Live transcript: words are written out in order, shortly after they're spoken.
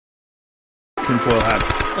tinfoil hat.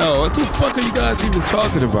 Oh, what the fuck are you guys even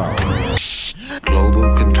talking about?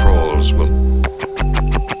 Global controls will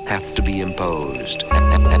have to be imposed,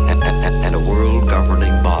 and a world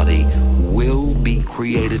governing body will be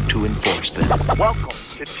created to enforce them. Welcome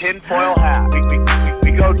to Tinfoil Hat.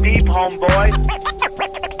 We go deep, homeboy.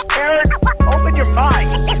 Aaron, open your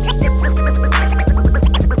mind.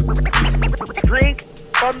 Drink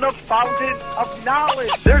from the fountain of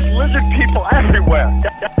knowledge. There's lizard people everywhere.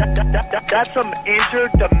 That's some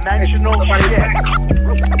interdimensional shit.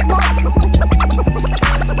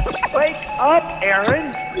 Wake up,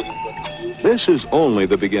 Aaron. This is only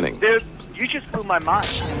the beginning. Dude, you just blew my mind.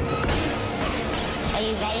 Are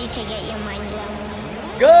you ready to get your mind blown?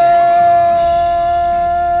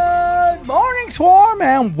 Good morning, Swarm,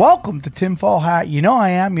 and welcome to Tinfoil Hat. You know I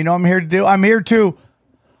am. You know I'm here to do. I'm here to.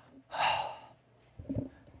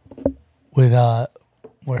 We're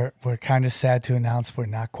kind of sad to announce we're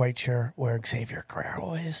not quite sure where Xavier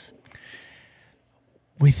Guerrero is.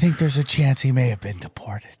 We think there's a chance he may have been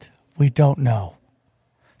deported. We don't know.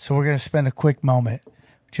 So we're going to spend a quick moment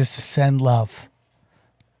just to send love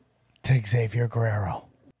to Xavier Guerrero.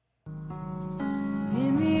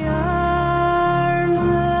 In the arms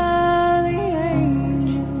of the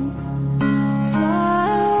angel,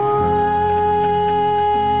 fly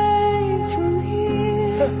away from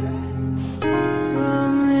here,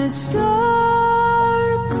 from this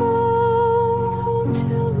dark, cold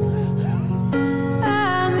hotel room,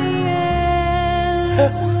 and the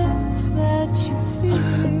endlessness that you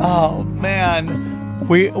feel. Oh, man.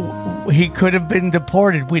 He could have been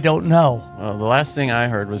deported. We don't know. Well, the last thing I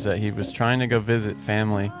heard was that he was trying to go visit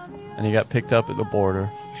family, and he got picked up at the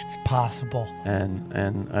border. It's possible. And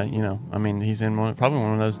you know, I mean, he's in probably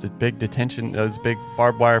one of those big detention, those big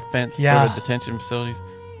barbed wire fence sort of detention facilities.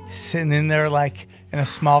 Sitting in there like in a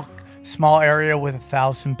small area with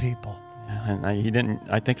 1,000 people. Yeah, and he didn't.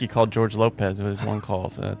 I think he called George Lopez with his one call.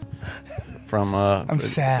 So that's from. I'm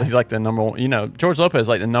sad. He's like the number one. You know, George Lopez is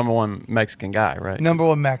like the number one Mexican guy, right? Number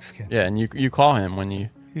one Mexican. Yeah, and you call him when you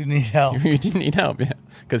need help. You didn't need help, yeah,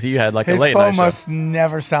 because he had like his a late phone night show. must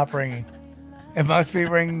never stop ringing. It must be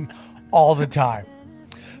ringing all the time.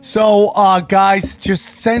 So, guys, just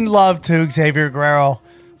send love to Xavier Guerrero.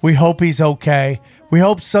 We hope he's okay. We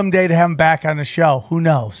hope someday to have him back on the show. Who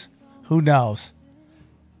knows? Who knows?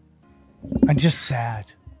 I'm just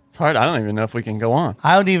sad. It's hard. I don't even know if we can go on.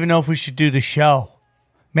 I don't even know if we should do the show.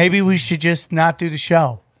 Maybe we should just not do the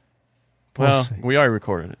show. Well, we already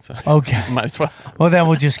recorded it, so okay. Might as well. Well, then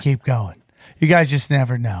we'll just keep going. You guys just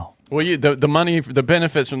never know. Well, the money, the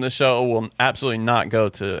benefits from the show will absolutely not go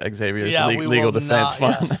to Xavier's legal defense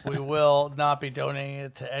fund. Yes, we will not be donating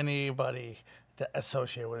it to anybody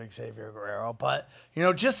associated with Xavier Guerrero. But, you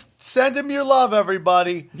know, just send him your love,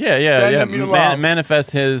 everybody. Yeah. Send him your love. Manifest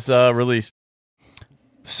his release.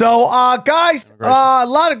 So, guys, a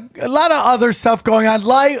lot of other stuff going on.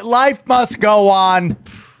 Life must go on.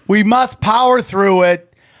 We must power through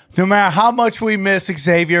it, no matter how much we miss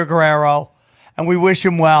Xavier Guerrero, and we wish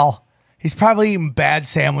him well. He's probably eating bad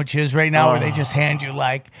sandwiches right now, where they just hand you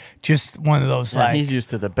like just one of those he's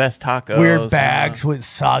used to the best tacos, weird bags with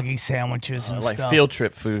soggy sandwiches and like stuff. Field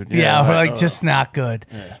trip food. Yeah, like just not good.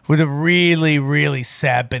 Yeah. With a really, really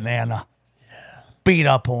sad banana, beat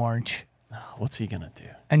up orange. What's he gonna do?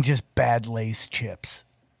 And just bad Lay's chips.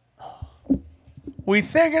 We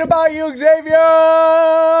thinking about you, Xavier.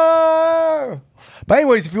 But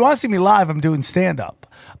anyways, if you want to see me live, I'm doing stand-up.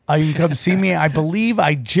 You can come see me. I believe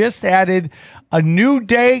I just added a new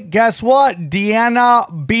date. Guess what?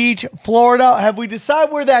 Deanna Beach, Florida. Have we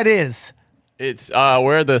decided where that is? It's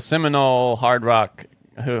where the Seminole Hard Rock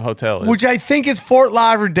Hotel is. Which I think is Fort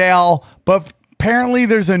Lauderdale, but apparently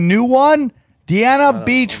there's a new one. Deanna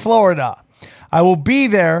Beach, Florida. I will be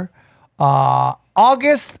there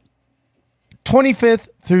August 25th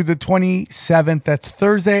through the 27th. That's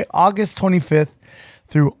Thursday, August 25th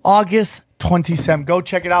through August 27th. Go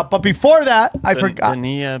check it out. But before that, I forgot.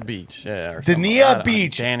 Dania Beach. Yeah, Dania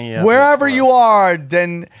Beach. Dania Wherever Beach. you are,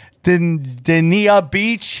 Dania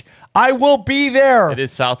Beach, I will be there. It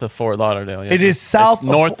is south of Fort Lauderdale. Yeah. It is south it's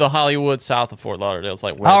north of Hollywood, south of Fort Lauderdale. It's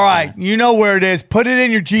like where all right. You know where it is. Put it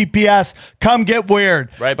in your GPS. Come get weird.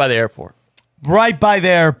 Right by the airport. Right by the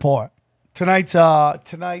airport.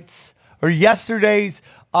 Yesterday's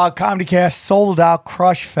Comedy Cast sold out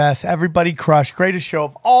Crush Fest. Everybody crushed. Greatest show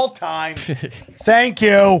of all time. Thank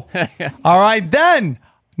you. All right. Then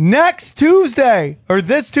next Tuesday, or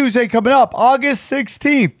this Tuesday coming up, August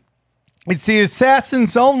 16th, it's the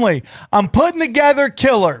Assassins Only. I'm putting together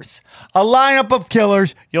killers. A lineup of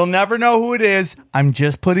killers. You'll never know who it is. I'm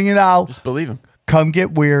just putting it out. Just believe him. Come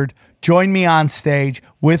get weird. join me on stage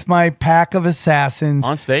with my pack of assassins.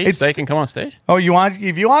 On stage? They can come on stage? Oh, if you want to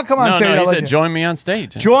come on stage? No, I'll he let said you. join me on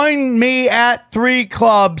stage. Join me at 3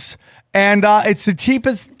 clubs, and it's the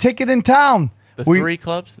cheapest ticket in town. The 3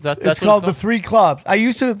 clubs? That's It's called the 3 clubs. I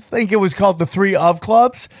used to think it was called the 3 of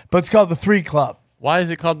clubs, but it's called the 3 club. Why is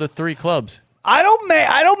it called the 3 clubs? I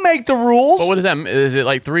don't make the rules. But what is that? Is it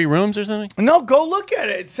like 3 rooms or something? No, go look at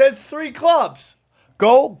it. It says 3 clubs.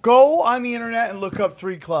 Go on the internet and look up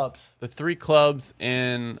 3 clubs. The 3 clubs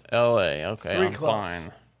in L.A. Okay, 3 I'm clubs.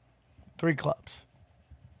 fine. 3 clubs.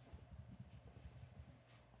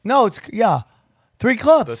 No, 3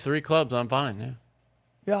 clubs. The 3 clubs, I'm fine.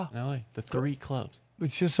 Yeah. In L.A. The 3 clubs.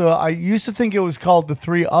 It's just I used to think it was called the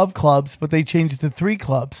 3 of clubs, but they changed it to 3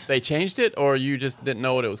 clubs. They changed it, or you just didn't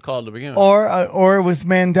know what it was called to begin with? Or it was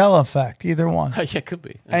Mandela effect. Either one. Yeah, it could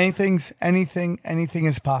be. Anything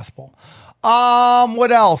is possible.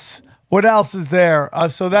 What else? What else is there?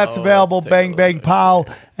 So that's available. let's take Bang a Bang look. Pow.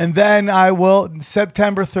 And then I will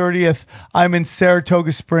September 30th. I'm in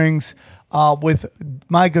Saratoga Springs with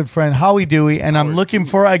my good friend Howie Dewey, and I'm looking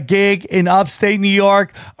for a gig in upstate New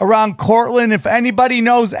York around Cortland. If anybody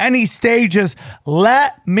knows any stages,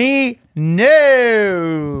 let me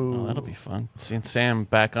know. That'll be fun. Seeing Sam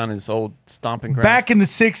back on his old stomping grounds. Back in the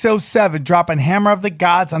 607, dropping Hammer of the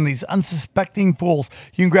Gods on these unsuspecting fools.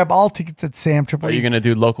 You can grab all tickets at Sam Triple. Are you going to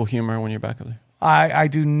do local humor when you're back up there? I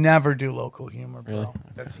do never do local humor, bro. Really?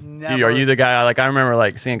 That's Do never. you, are you the guy, like I remember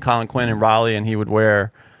like seeing Colin Quinn in Raleigh and he would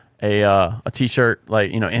wear a t-shirt,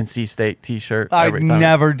 like, NC State t-shirt. I every time.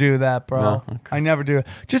 never do that, bro. No? Okay. I never do it.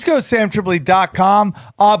 Just go to samtripoli.com.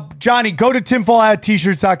 Johnny, go to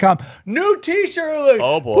tinfoilat-t-shirts.com. New t-shirt. Like,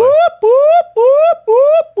 Oh, boy. Boop, boop, boop,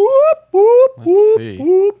 boop, boop, boop, Let's see.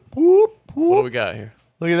 boop, boop, What do boop. we got here?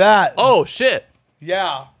 Look at that. Oh, shit.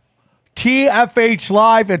 Yeah. TFH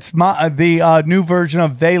Live. It's the new version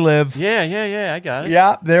of They Live. Yeah, I got it.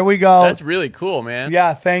 Yeah, there we go. That's really cool, man.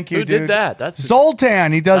 Yeah, thank you, Who dude. did that? That's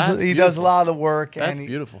Zoltan. He does That's a beautiful. lot of the work. That's and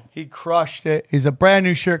beautiful. He crushed it. He's a brand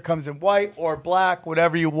new shirt. Comes in white or black,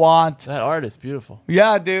 whatever you want. That art is beautiful.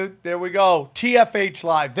 Yeah, dude. There we go. TFH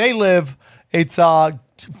Live. They Live. It's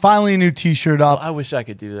finally a new T-shirt up. I wish I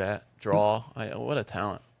could do that. Draw. What a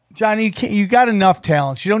talent. Johnny, you got enough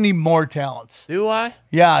talents. You don't need more talents. Do I?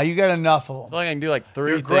 Yeah, you got enough of them. I feel like I can do like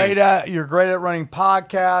 3 You're things. you're great at running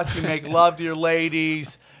podcasts. You make love to your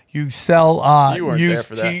ladies. You sell You weren't use there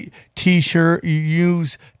for that. t-shirt. You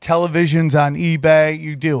use televisions on eBay.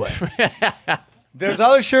 You do it. There's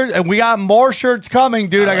other shirts, and we got more shirts coming,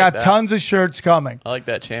 dude. I like got that. tons of shirts coming. I like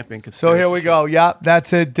that champion So conspiracy. here we go. Yep,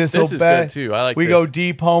 that's it. Disobey. This is good, too. I like We this. go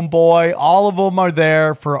deep, homeboy. All of them are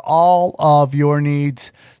there for all of your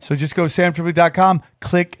needs. So just go to samtribute.com,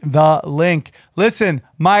 click the link. Listen,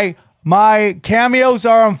 my cameos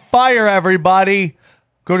are on fire, everybody.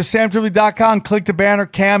 Go to samtribute.com, click the banner,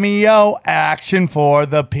 cameo, action for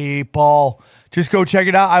the people. Just go check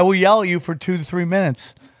it out. I will yell at you for 2 to 3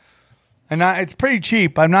 minutes. And it's pretty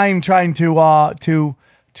cheap. I'm not even trying to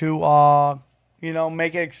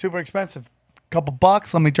make it super expensive. Couple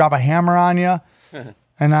bucks. Let me drop a hammer on you,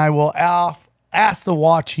 and I will ask to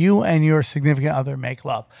watch you and your significant other make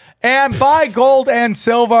love and buy gold and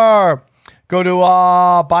silver. Go to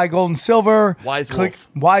buy gold and silver. Click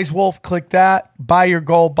Wise Wolf. Click that. Buy your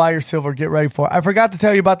gold. Buy your silver. Get ready for it. I forgot to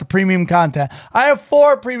tell you about the premium content. I have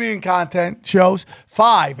 4 premium content shows.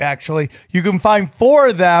 5 actually. You can find 4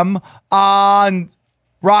 of them on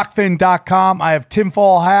rockfin.com. I have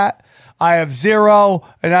Tinfoil Hat. I have Zero,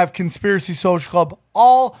 and I have Conspiracy Social Club.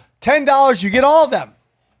 All $10. You get all of them.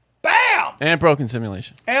 Bam! And Broken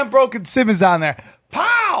Simulation. And Broken Sim is on there.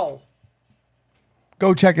 Pow!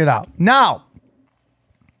 Go check it out. Now,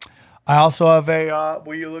 I also have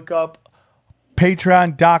will you look up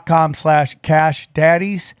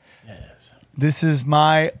patreon.com/cashdaddies. Yes. This is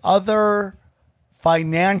my other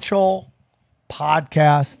financial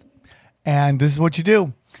podcast, and this is what you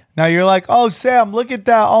do. Now you're like, oh, Sam, look at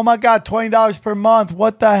that. Oh my God, $20 per month.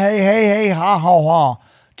 What the hey, ha, ha, ha.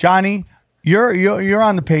 Johnny, you're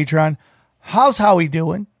on the Patreon. How's Howie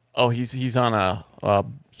doing? Oh, he's on a hot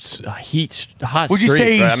Would you streak,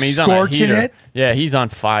 say right? he's he's on a scorching heater. it? Yeah, he's on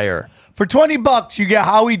fire. For $20, you get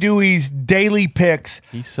Howie Dewey's daily picks.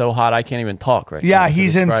 He's so hot I can't even talk right Yeah, now to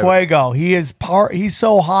he's in describe it. fuego. He's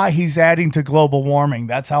so hot, he's adding to global warming.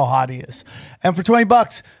 That's how hot he is. And for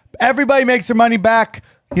 $20, everybody makes their money back.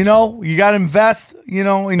 You got to invest,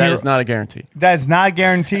 in That is not a guarantee. That is not a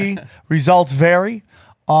guarantee. Results vary.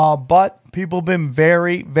 But people have been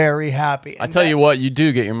very, very happy. I tell you what, you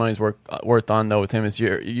do get your money's worth on though with him is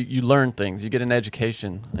you learn things. You get an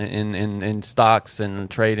education in stocks and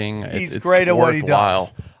trading. He's it's great at what he worthwhile.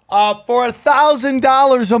 does. For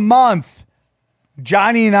 $1,000 a month,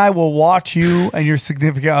 Johnny and I will watch you and your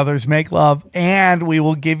significant others make love, and we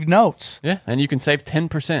will give notes. Yeah, and you can save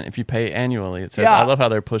 10% if you pay annually. It says, Yeah. I love how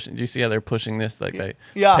they're pushing. Do you see how they're pushing this? Like they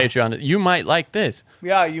Yeah. Patreon. You might like this.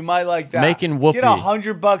 Yeah, you might like that. Making whoopee. Get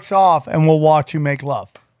 $100 off, and we'll watch you make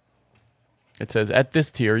love. It says, at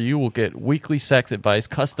this tier, you will get weekly sex advice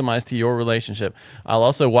customized to your relationship. I'll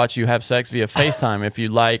also watch you have sex via FaceTime if you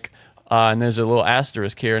like. And there's a little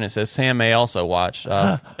asterisk here, and it says, Sam may also watch,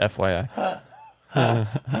 FYI.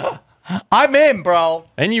 I'm in, bro.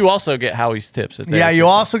 And you also get Howie's tips. At Yeah, you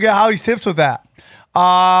also get Howie's tips with that.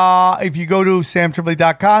 If you go to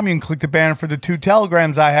samtripoli.com, you can click the banner for the 2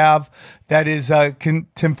 telegrams I have. That is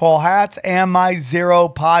Tinfoil Hats and my Zero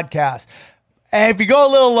podcast. And if you go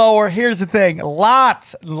a little lower, here's the thing.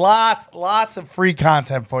 Lots of free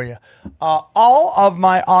content for you. All of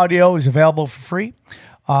my audio is available for free.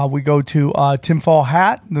 We go to Tinfoil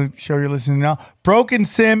Hat, the show you're listening to now. Broken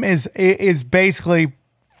Sim is basically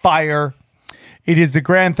fire. It is the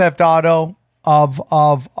Grand Theft Auto of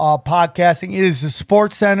podcasting. It is the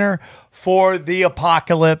sports center for the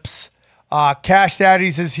apocalypse. Cash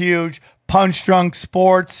Daddies is huge. Punch Drunk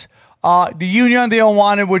Sports. The Union of the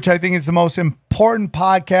Unwanted, which I think is the most important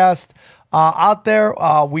podcast out there.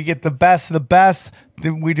 We get the best of the best.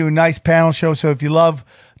 We do a nice panel show. So if you love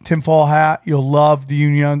Tinfoil Hat, you'll love the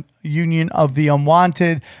Union of the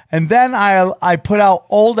Unwanted. And then I put out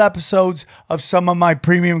old episodes of some of my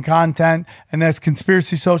premium content, and that's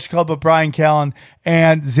Conspiracy Social Club with Brian Callen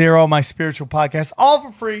and Zero, my spiritual podcast, all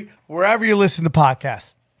for free wherever you listen to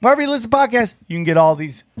podcasts. Wherever you listen to podcasts, you can get all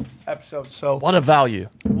these episodes. So What a value.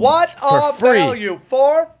 what a free. value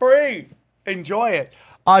for free. Enjoy it.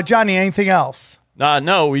 Johnny, anything else?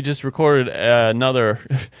 No, we just recorded another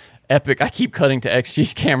epic. I keep cutting to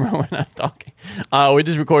XG's camera when I'm talking. We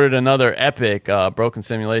just recorded another epic broken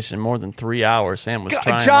simulation, more than 3 hours. Sam was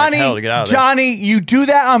trying Johnny, like hell to get out of there. Johnny, you do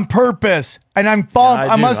that on purpose, and I'm falling.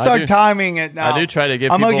 Yeah, I must I start do. timing it now. I do try to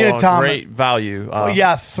give I'm people gonna get a time. great value.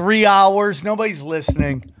 Yeah, 3 hours. Nobody's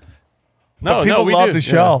listening. No, People we love do. the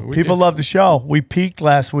show. Yeah, we People do. love the show. We peaked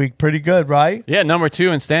last week. Pretty good, right? Yeah, number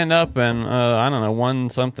 2 in stand up, and I don't know,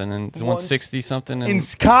 160 something in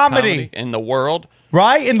comedy. in the world.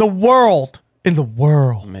 Right? In the world. In the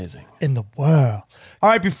world. Amazing. In the world. All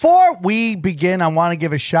right, before we begin, I want to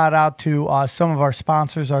give a shout out to some of our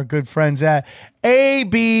sponsors, our good friends at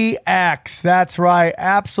ABX. That's right,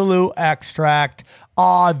 Absolute Extract.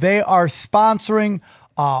 They are sponsoring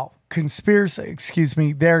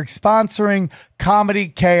they're sponsoring Comedy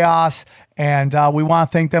Chaos, and we want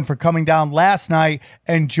to thank them for coming down last night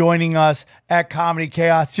and joining us at Comedy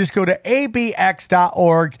Chaos. Just go to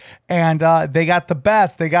abx.org, and they got the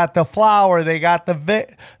best. They got the flower. They got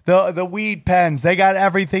the weed pens. They got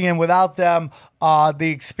everything, and without them, the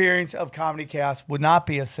experience of Comedy Chaos would not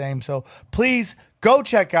be the same. So please go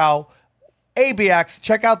check out ABX.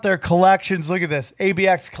 Check out their collections. Look at this.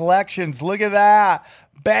 ABX collections. Look at that.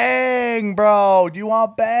 Bang, bro. Do you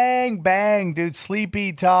want bang? Bang, dude.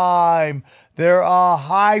 Sleepy time. There are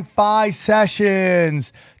hi-fi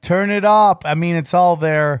sessions. Turn it up. I mean, it's all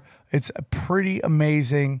there. It's pretty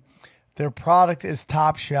amazing. Their product is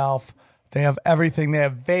top shelf. They have everything. They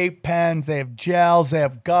have vape pens. They have gels. They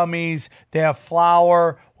have gummies. They have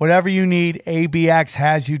flour. Whatever you need, ABX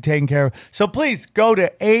has you taken care of. So please go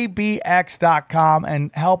to abx.com and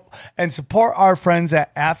help and support our friends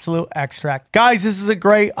at Absolute Extract. Guys, this is a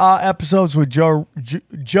great episode with Joe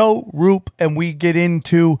Roop, and we get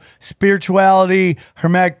into spirituality,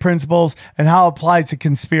 Hermetic principles, and how it applies to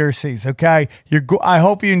conspiracies, okay? I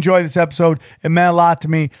hope you enjoy this episode. It meant a lot to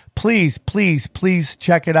me. Please, please, please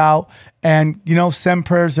check it out. And, send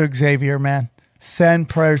prayers to Xavier, man. Send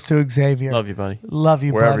prayers to Xavier. Love you, buddy. Love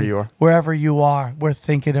you, Wherever buddy. you are. Wherever you are. We're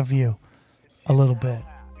thinking of you a little bit.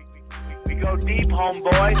 We go deep,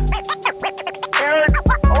 homeboy. Aaron,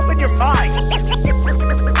 open your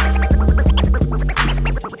mind.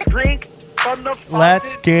 Drink from the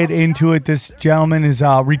Let's get into it. This gentleman is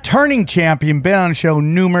a returning champion, been on the show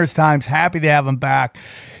numerous times. Happy to have him back.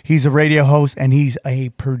 He's a radio host and he's a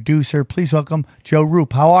producer. Please welcome Joe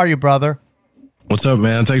Roop. How are you, brother? What's up,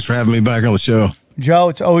 man? Thanks for having me back on the show. Joe,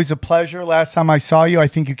 it's always a pleasure. Last time I saw you, I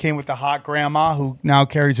think you came with the hot grandma who now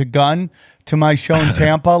carries a gun to my show in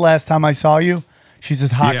Tampa. Last time I saw you, she's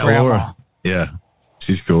a hot grandma. Laura. Yeah,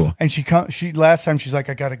 she's cool. And last time she's like,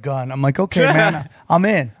 I got a gun. I'm like, okay, man, I'm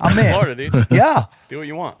in. Florida, dude. Yeah. Do what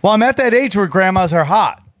you want. Well, I'm at that age where grandmas are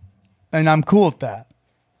hot, and I'm cool with that.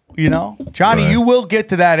 Johnny, Right. you will get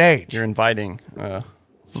to that age. You're inviting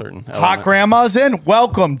certain Hot element. grandma's in.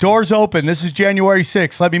 Welcome. Doors open. This is January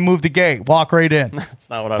 6th. Let me move the gate. Walk right in. That's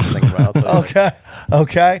not what I was thinking about. I'll tell you.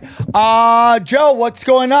 Okay. Joe, what's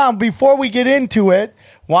going on? Before we get into it,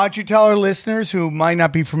 why don't you tell our listeners who might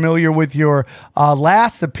not be familiar with your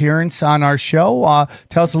last appearance on our show,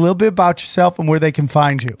 tell us a little bit about yourself and where they can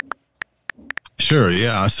find you. Sure,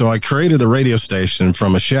 yeah. So I created a radio station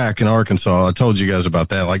from a shack in Arkansas. I told you guys about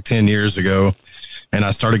that like 10 years ago. And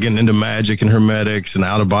I started getting into magic and hermetics and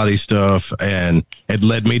out-of-body stuff, and it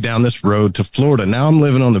led me down this road to Florida. Now I'm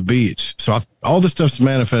living on the beach. So all this stuff's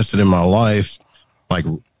manifested in my life, like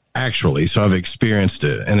actually. So I've experienced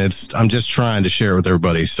it, and I'm just trying to share it with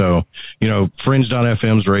everybody. So,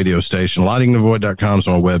 Fringe.fm's radio station, lightingthevoid.com's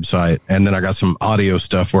my website, and then I got some audio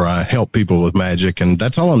stuff where I help people with magic, and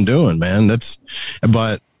that's all I'm doing, man.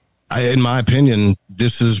 In my opinion,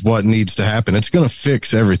 this is what needs to happen. It's going to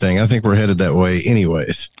fix everything. I think we're headed that way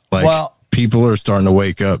anyways. People are starting to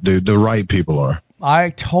wake up, dude. The right people are.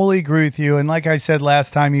 I totally agree with you. And like I said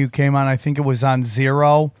last time you came on, I think it was on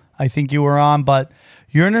Zero. I think you were on, but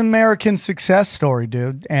you're an American success story,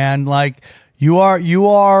 dude. And like you are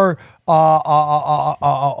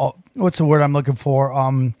what's the word I'm looking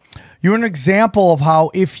for? You're an example of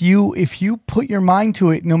how if you put your mind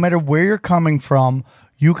to it, no matter where you're coming from,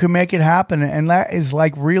 you can make it happen. And that is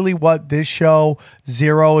like really what this show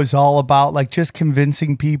Zero is all about. Like just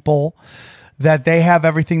convincing people that they have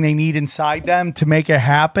everything they need inside them to make it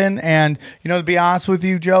happen. And, to be honest with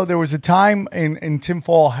you, Joe, there was a time in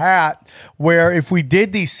Tinfoil Hat where if we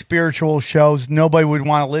did these spiritual shows, nobody would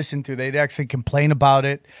want to listen to. They'd actually complain about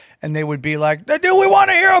it. And they would be like, do we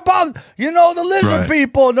want to hear about, the lizard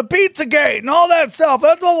people and the Pizzagate and all that stuff?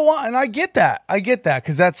 That's what we want. And I get that.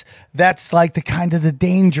 Because that's like the kind of the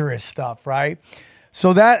dangerous stuff, right?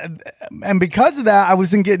 So and because of that, I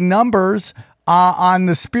wasn't getting numbers on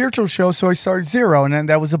the spiritual show. So I started Zero, and then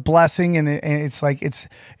that was a blessing. And it's like, it's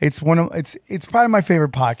probably my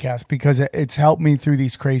favorite podcast because it's helped me through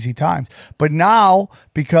these crazy times. But now,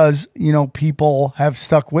 because, people have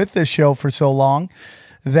stuck with this show for so long,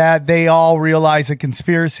 that they all realize a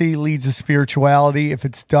conspiracy leads to spirituality if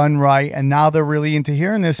it's done right. And now they're really into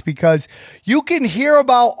hearing this because you can hear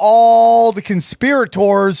about all the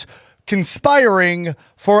conspirators conspiring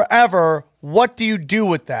forever. What do you do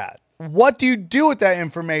with that? What do you do with that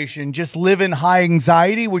information? Just live in high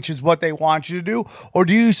anxiety, which is what they want you to do? Or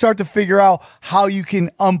do you start to figure out how you can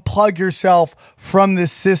unplug yourself from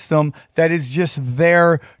this system that is just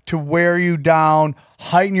there to wear you down,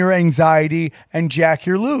 heighten your anxiety, and jack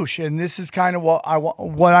your loosh? And this is kind of what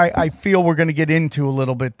I feel we're going to get into a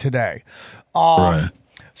little bit today. Right.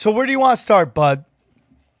 So where do you want to start, bud?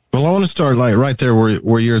 Well, I want to start like right there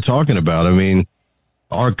where you're talking about. I mean,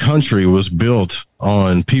 our country was built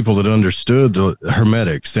on people that understood the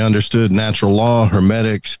hermetics. They understood natural law,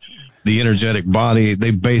 hermetics, the energetic body.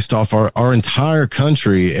 They based off our entire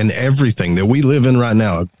country and everything that we live in right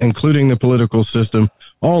now, including the political system,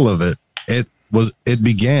 all of it. It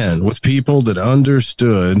began with people that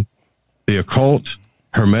understood the occult,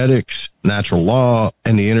 hermetics, natural law,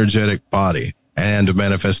 and the energetic body and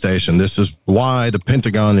manifestation. This is why the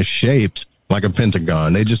Pentagon is shaped like a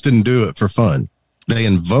pentagon. They just didn't do it for fun. They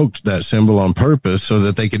invoked that symbol on purpose so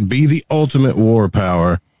that they could be the ultimate war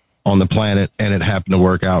power on the planet, and it happened to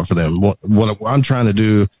work out for them. What I'm trying to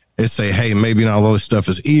do is say, hey, maybe not all this stuff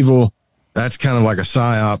is evil. That's kind of like a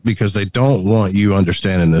psyop because they don't want you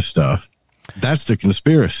understanding this stuff. That's the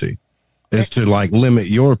conspiracy, is to like limit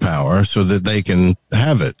your power so that they can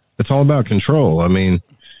have it. It's all about control. I mean,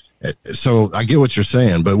 so I get what you're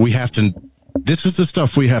saying, but this is the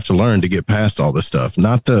stuff we have to learn to get past all this stuff,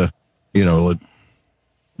 not the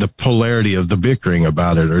polarity of the bickering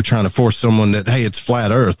about it or trying to force someone that, hey, it's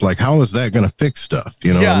flat earth. Like, how is that going to fix stuff?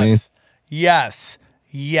 You know what I mean? Yes.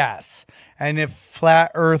 And if flat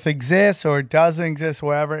earth exists or it doesn't exist,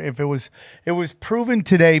 whatever, if it was proven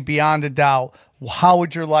today beyond a doubt, how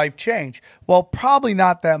would your life change? Well, probably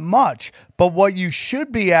not that much. But what you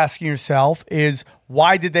should be asking yourself is,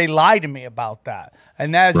 why did they lie to me about that?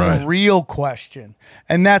 And that's the real question.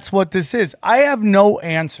 And that's what this is. I have no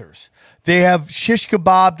answers. They have shish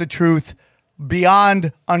kebab the truth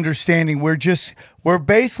beyond understanding. We're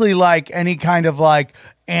basically like any kind of like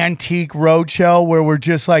antique roadshow where we're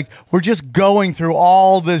just going through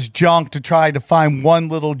all this junk to try to find one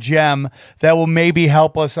little gem that will maybe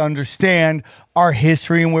help us understand our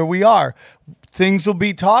history and where we are. Things will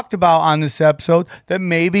be talked about on this episode that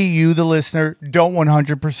maybe you, the listener, don't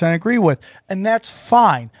 100% agree with. And that's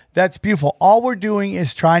fine. That's beautiful. All we're doing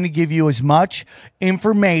is trying to give you as much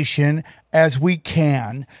information as we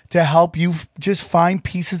can to help you just find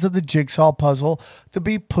pieces of the jigsaw puzzle to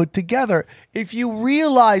be put together. If you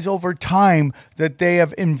realize over time that they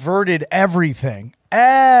have inverted everything,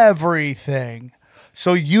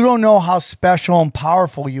 so you don't know how special and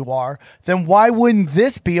powerful you are, then why wouldn't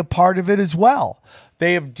this be a part of it as well?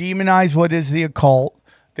 They have demonized what is the occult.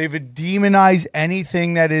 They've demonized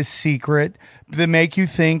anything that is secret to make you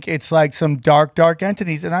think it's like some dark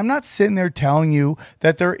entities. And I'm not sitting there telling you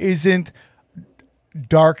that there isn't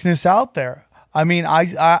darkness out there. I mean,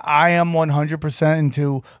 I am 100%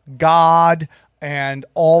 into God and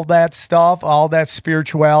all that stuff, all that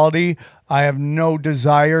spirituality. I have no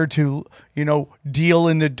desire to, deal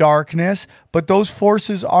in the darkness, but those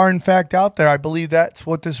forces are in fact out there. I believe that's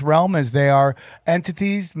what this realm is. They are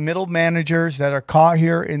entities, middle managers that are caught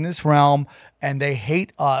here in this realm, and they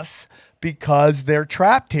hate us because they're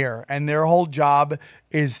trapped here. And their whole job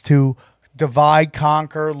is to divide,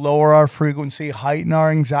 conquer, lower our frequency, heighten our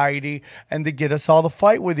anxiety, and to get us all to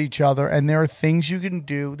fight with each other. And there are things you can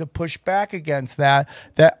do to push back against that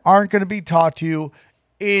aren't going to be taught to you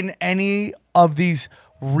in any of these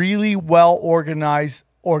really well organized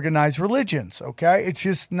religions. Okay. It's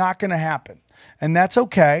just not going to happen. And that's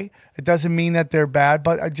okay. It doesn't mean that they're bad,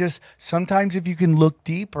 but sometimes if you can look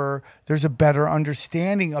deeper, there's a better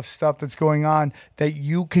understanding of stuff that's going on, that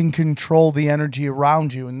you can control the energy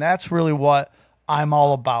around you. And that's really what I'm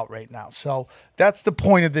all about right now. So that's the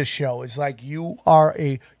point of this show, is like you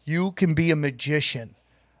can be a magician.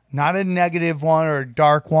 Not a negative one or a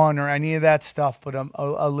dark one or any of that stuff, but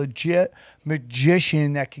a legit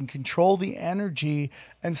magician that can control the energy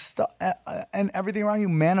and and everything around you,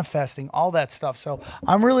 manifesting all that stuff. So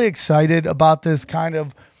I'm really excited about this kind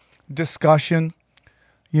of discussion.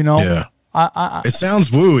 Yeah. It sounds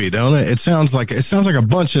wooey, don't it? It sounds like a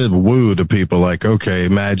bunch of woo to people. Like, okay,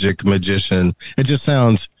 magic, magician. It just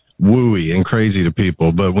sounds wooey and crazy to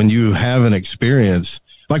people. But when you have an experience,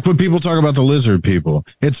 like when people talk about the lizard people,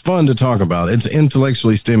 it's fun to talk about. It's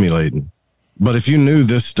intellectually stimulating. But if you knew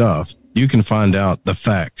this stuff, you can find out the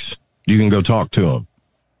facts. You can go talk to them.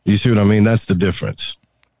 You see what I mean? That's the difference.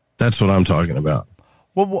 That's what I'm talking about.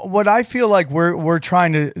 Well, what I feel like we're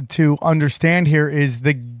trying to understand here is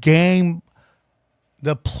the game,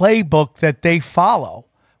 the playbook that they follow,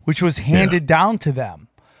 which was handed down to them,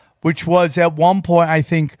 which was at one point, I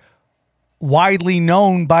think, widely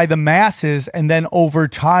known by the masses, and then over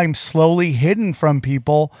time slowly hidden from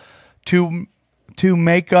people to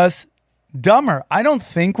make us dumber. I don't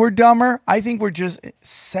think we're dumber. I think we're just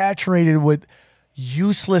saturated with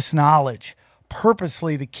useless knowledge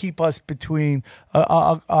purposely to keep us between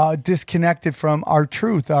disconnected from our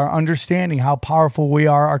truth, our understanding, how powerful we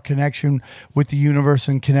are, our connection with the universe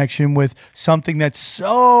and connection with something that's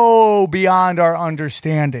so beyond our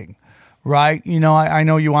understanding. Right. I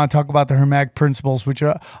know you want to talk about the Hermetic principles, which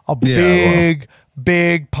are a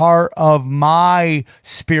big part of my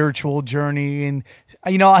spiritual journey. And,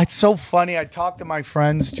 it's so funny. I talk to my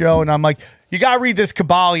friends, Joe, and I'm like, you got to read this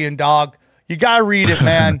Kabbalion, dog. You got to read it,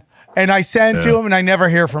 man. And I send to them and I never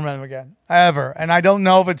hear from them again, ever. And I don't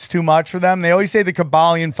know if it's too much for them. They always say the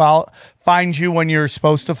Kabbalion finds you when you're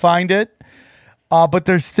supposed to find it. But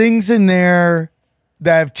there's things in there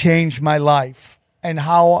that have changed my life and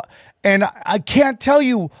I can't tell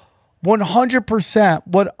you 100%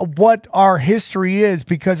 what our history is,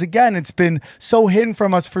 because again, it's been so hidden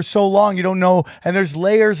from us for so long. You don't know, and there's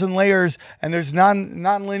layers and layers, and there's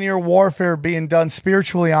non-linear warfare being done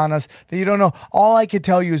spiritually on us that you don't know. All I can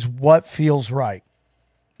tell you is what feels right.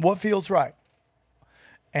 What feels right.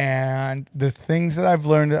 And the things that I've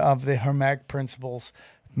learned of the Hermetic principles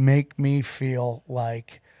make me feel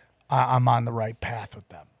like I'm on the right path with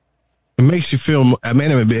them. It makes you feel,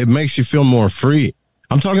 it makes you feel more free.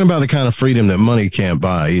 I'm talking about the kind of freedom that money can't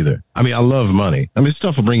buy either. I mean, I love money.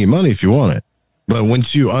 Stuff will bring you money if you want it. But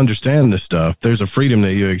once you understand this stuff, there's a freedom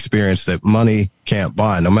that you experience that money can't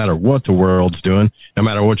buy, no matter what the world's doing, no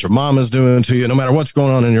matter what your mama's doing to you, no matter what's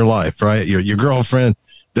going on in your life, right? Your girlfriend,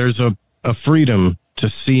 there's a freedom to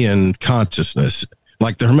see in consciousness.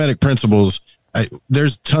 Like the Hermetic principles,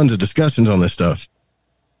 there's tons of discussions on this stuff.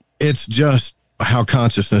 It's just how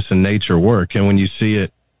consciousness and nature work. And when you see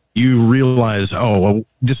it, you realize,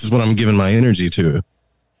 this is what I'm giving my energy to.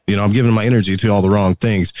 I'm giving my energy to all the wrong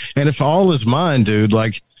things. And if all is mine, dude,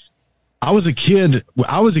 like I was a kid in the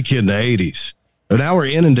 80s. But now we're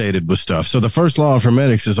inundated with stuff. So the first law of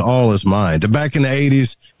Hermetics is all is mind. Back in the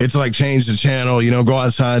 80s, it's like change the channel, go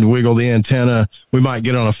outside, wiggle the antenna. We might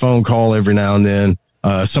get on a phone call every now and then.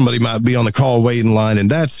 Somebody might be on the call waiting line.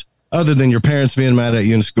 And that's, other than your parents being mad at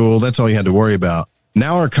you in school, that's all you had to worry about.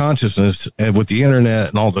 Now our consciousness with the internet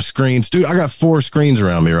and all the screens, dude, I got 4 screens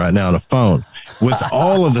around me right now on a phone with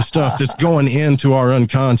all of the stuff that's going into our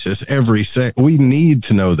unconscious every second. We need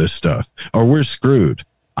to know this stuff or we're screwed.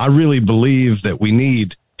 I really believe that we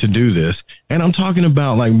need to do this. And I'm talking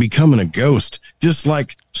about like becoming a ghost, just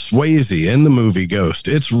like Swayze in the movie Ghost.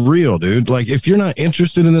 It's real, dude. Like if you're not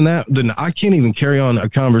interested in that, then I can't even carry on a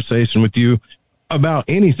conversation with you about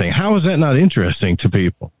anything. How is that not interesting to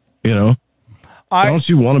people? You know? Don't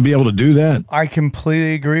you want to be able to do that? I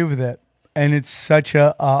completely agree with it, and it's such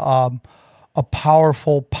a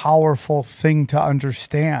powerful thing to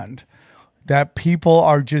understand that people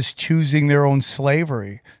are just choosing their own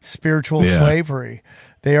slavery, spiritual slavery.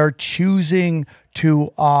 They are choosing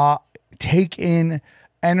to take in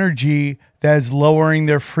energy that is lowering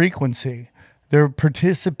their frequency. They're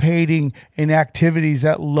participating in activities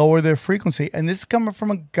that lower their frequency. And this is coming from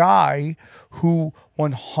a guy who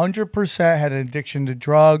 100% had an addiction to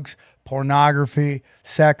drugs, pornography,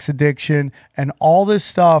 sex addiction, and all this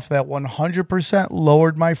stuff that 100%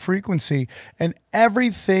 lowered my frequency. And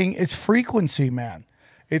everything is frequency, man.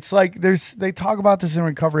 It's like they talk about this in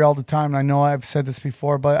recovery all the time. And I know I've said this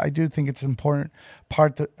before, but I do think it's an important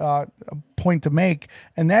point to make.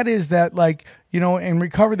 And that is that, like, you know, in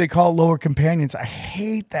recovery, they call it lower companions. I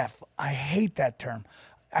hate that. I hate that term.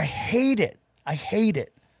 I hate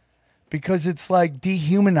it because it's like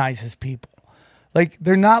dehumanizes people. Like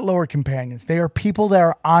they're not lower companions. They are people that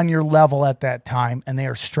are on your level at that time and they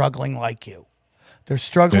are struggling like you. They're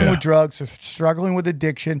struggling with drugs, they're struggling with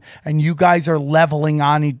addiction, and you guys are leveling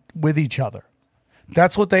on with each other.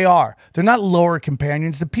 That's what they are. They're not lower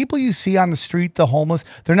companions. The people you see on the street, the homeless,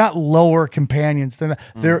 they're not lower companions.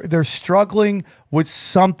 They're struggling with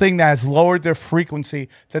something that has lowered their frequency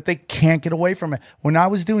that they can't get away from it. When I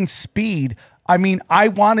was doing speed, I mean, I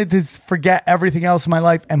wanted to forget everything else in my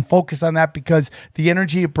life and focus on that because the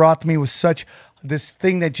energy it brought to me was such this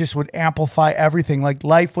thing that just would amplify everything. Like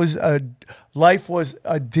life was a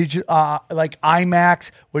digital, like IMAX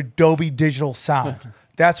with Dolby Digital sound.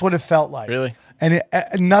 That's what it felt like. Really? And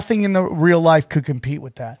nothing in the real life could compete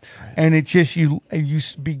with that. Right. And it just, you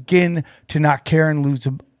begin to not care and lose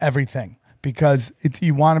everything because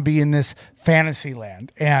you want to be in this fantasy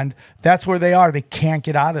land. And that's where they are. They can't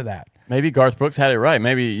get out of that. Maybe Garth Brooks had it right.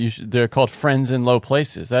 Maybe they're called friends in low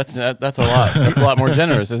places. That's a lot. That's a lot more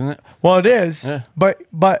generous, isn't it? Well, it is. Yeah. But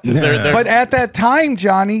at that time,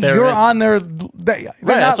 Johnny, you're on their right.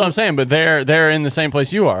 That's what I'm saying. But they're in the same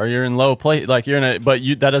place you are. You're in low place. Like you're in a. But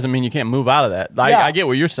that doesn't mean you can't move out of that. I get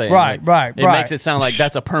what you're saying. Right. It makes it sound like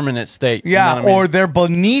that's a permanent state. Yeah. You know what I mean? Or they're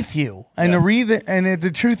beneath you. And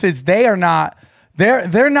the truth is they are not.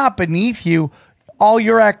 They're not beneath you. All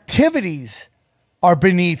your activities are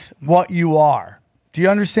beneath what you are. Do you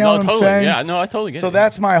understand what I'm saying? Yeah, no, I totally get it. So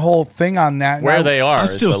that's my whole thing on that. Where they are. I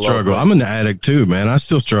still struggle. I'm an addict too, man. I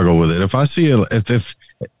still struggle with it. If I see if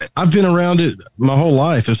I've been around it my whole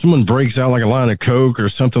life, if someone breaks out like a line of Coke or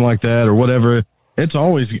something like that or whatever, it's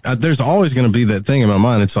always, there's always going to be that thing in my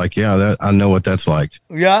mind. It's like, yeah, I know what that's like.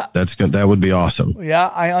 Yeah. That would be awesome. Yeah.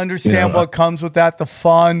 I understand what comes with that. The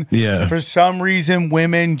fun. Yeah. For some reason,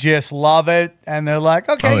 women just love it. And they're like,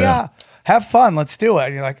 okay, have fun. Let's do it.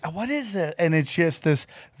 And you're like, what is it? And it's just this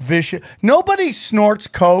vicious. Nobody snorts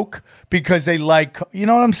Coke because they like, you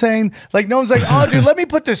know what I'm saying? Like no one's like, oh, dude, let me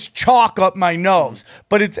put this chalk up my nose.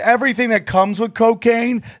 But it's everything that comes with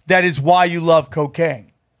cocaine that is why you love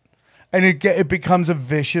cocaine. And it becomes a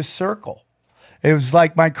vicious circle. It was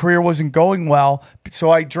like my career wasn't going well, so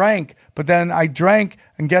I drank. But then I drank,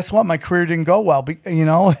 and guess what? My career didn't go well. You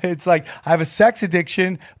know, it's like I have a sex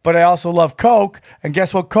addiction, but I also love Coke. And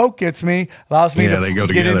guess what Coke gets me? Allows me to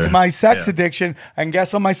get into my sex addiction. And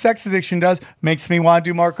guess what my sex addiction does? Makes me want to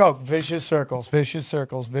do more Coke. Vicious circles, vicious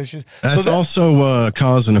circles, vicious. That's also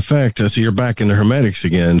cause and effect. So you're back into Hermetics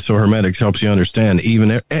again. So Hermetics helps you understand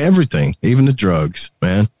even everything, even the drugs,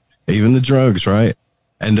 man. Even the drugs, right?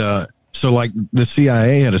 And so like the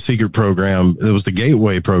CIA had a secret program. It was the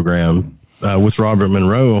Gateway program with Robert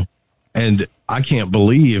Monroe. And I can't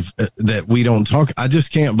believe that we don't talk. I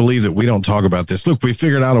just can't believe that we don't talk about this. Look, we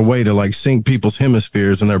figured out a way to like sync people's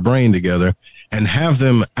hemispheres and their brain together and have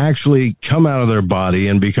them actually come out of their body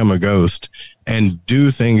and become a ghost and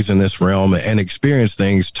do things in this realm and experience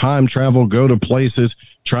things, time travel, go to places,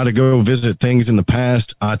 try to go visit things in the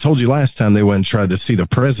past. I told you last time they went and tried to see the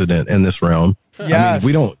president in this realm. Yes. I mean,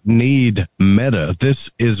 we don't need meta.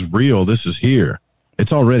 This is real. This is here.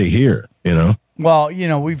 It's already here, you know? Well, you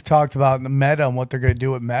know, we've talked about the meta and what they're going to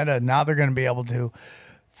do with meta. Now they're going to be able to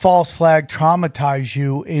false flag traumatize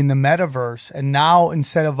you in the metaverse. And now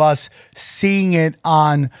instead of us seeing like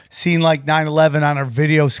 9/11 on our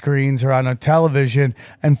video screens or on a television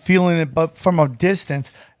and feeling it but from a distance,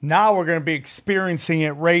 now we're going to be experiencing it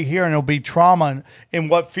right here, and it'll be trauma in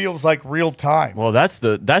what feels like real time. Well, that's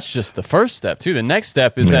just the first step too. The next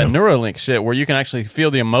step is that Neuralink shit where you can actually feel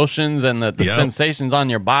the emotions and the sensations on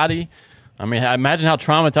your body. I mean, imagine how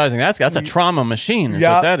traumatizing that's a trauma machine is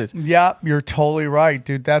what that is. Yeah, you're totally right,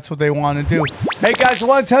 dude. That's what they want to do. Hey, guys, I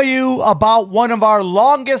want to tell you about one of our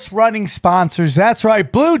longest running sponsors. That's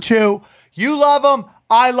right, Blue Chew. You love them.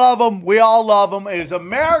 I love them. We all love them. It is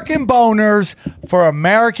American Boners for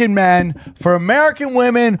American men, for American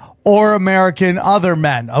women, or American other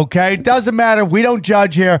men, okay? It doesn't matter. We don't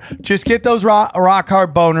judge here. Just get those rock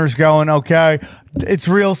hard boners going, okay? It's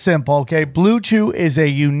real simple, okay? Blue Chew is a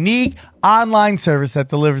unique online service that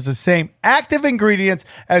delivers the same active ingredients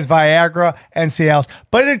as Viagra and Cialis,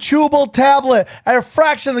 but in a chewable tablet at a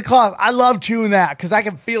fraction of the cost. I love chewing that because I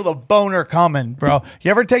can feel the boner coming, bro.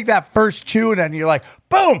 You ever take that first chew and then you're like,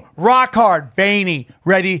 boom, rock hard, veiny,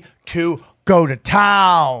 ready to go to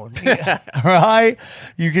town, right?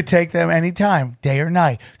 You could take them anytime, day or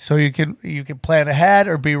night. So you can plan ahead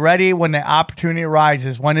or be ready when the opportunity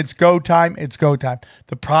arises. When it's go time, it's go time.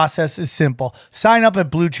 The process is simple. Sign up at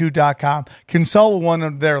BlueChew.com, consult with one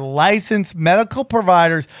of their licensed medical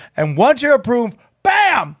providers, and once you're approved,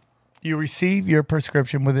 bam! You receive your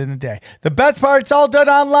prescription within a day. The best part, it's all done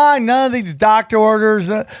online. None of these doctor orders,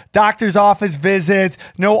 doctor's office visits,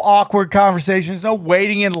 no awkward conversations, no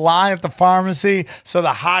waiting in line at the pharmacy. So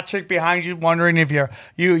the hot chick behind you wondering if you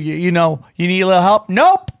need a little help.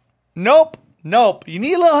 Nope. You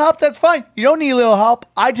need a little help, that's fine. You don't need a little help.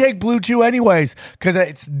 I take Blue Chew anyways because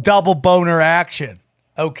it's double boner action.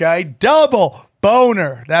 Okay? Double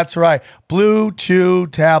boner. That's right. Blue Chew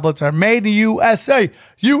tablets are made in the USA.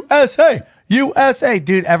 USA.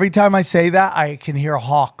 Dude, every time I say that, I can hear a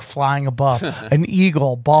hawk flying above. An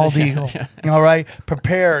eagle, bald eagle. All right?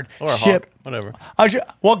 Prepared. Or a shipped. hawk, whatever.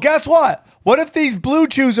 Well, guess what? What if these Blue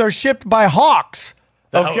Chews are shipped by hawks?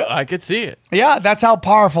 Okay. I could see it. Yeah, that's how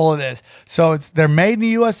powerful it is. So they're made in the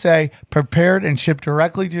USA, prepared and shipped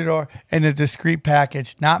directly to your door in a discreet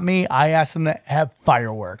package. Not me. I asked them to have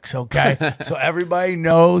fireworks, okay? So everybody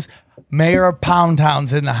knows Mayor of Pound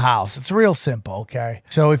Town's in the house. It's real simple, okay?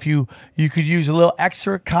 So if you could use a little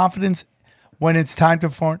extra confidence when it's time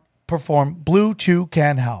to perform, Blue Chew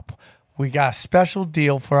can help. We got a special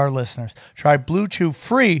deal for our listeners. Try Blue Chew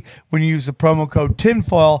free when you use the promo code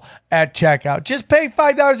TINFOIL at checkout. Just pay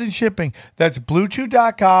 $5 in shipping. That's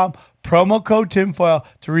BlueChew.com, promo code TINFOIL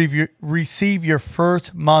to receive your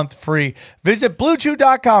first month free. Visit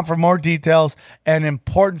BlueChew.com for more details and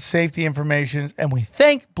important safety information. And we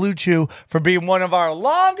thank Blue Chew for being one of our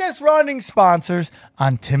longest running sponsors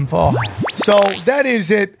on Tinfoil. So that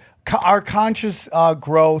is it. Our conscious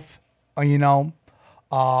growth,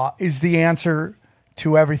 is the answer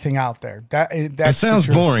to everything out there. That sounds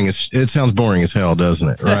boring. It sounds boring as hell, doesn't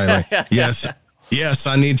it? Right? Like, yes,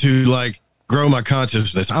 I need to grow my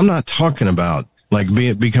consciousness. I'm not talking about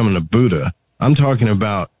becoming a Buddha. I'm talking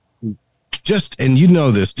about and you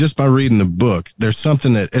know this just by reading the book. There's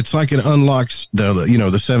something that it's like it unlocks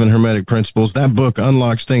the 7 Hermetic Principles. That book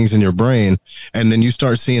unlocks things in your brain, and then you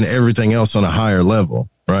start seeing everything else on a higher level.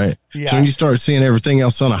 Right. Yeah. So when you start seeing everything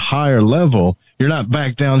else on a higher level, you're not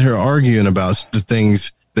back down here arguing about the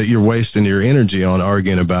things that you're wasting your energy on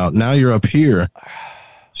arguing about. Now you're up here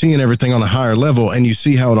seeing everything on a higher level, and you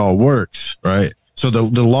see how it all works. Right. So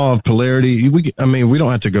the law of polarity, we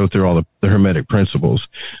don't have to go through all the Hermetic Principles.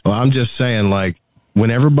 Well, I'm just saying,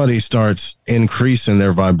 when everybody starts increasing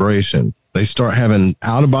their vibration, they start having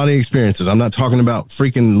out-of-body experiences. I'm not talking about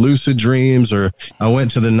freaking lucid dreams or I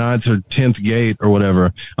went to the 9th or 10th gate or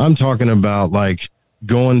whatever. I'm talking about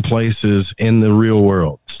going places in the real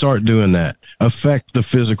world. Start doing that. Affect the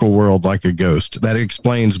physical world like a ghost. That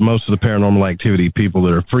explains most of the paranormal activity people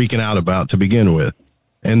that are freaking out about to begin with.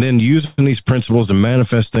 And then using these principles to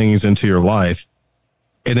manifest things into your life.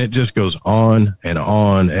 And it just goes on and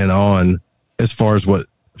on and on as far as what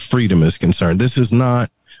freedom is concerned. This is not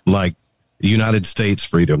like United States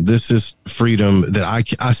freedom. This is freedom that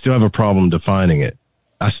I still have a problem defining it.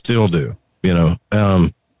 I still do, and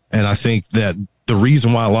I think that the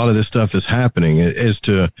reason why a lot of this stuff is happening is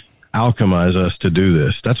to alchemize us to do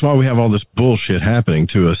this. That's why we have all this bullshit happening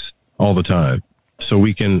to us all the time. So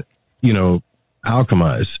we can,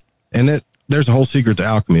 alchemize. And there's a whole secret to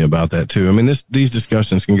alchemy about that too. I mean, these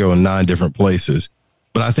discussions can go in 9 different places,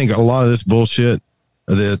 but I think a lot of this bullshit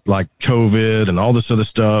that COVID and all this other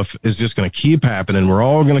stuff is just going to keep happening. We're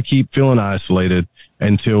all going to keep feeling isolated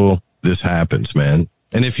until this happens, man.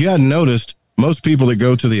 And if you hadn't noticed, most people that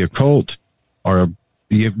go to the occult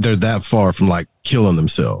they're that far from like killing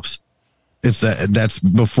themselves. It's that's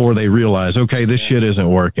before they realize, okay, this shit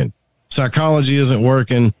isn't working. Psychology isn't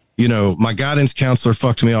working. You know, my guidance counselor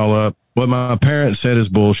fucked me all up. What my parents said is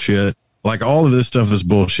bullshit. Like all of this stuff is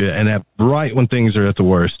bullshit. And right when things are at the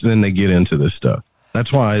worst, then they get into this stuff.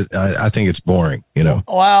 That's why I think it's boring. You know,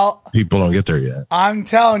 Well, people don't get there yet. I'm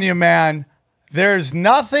telling you, man, there's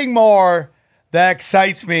nothing more that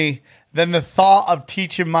excites me than the thought of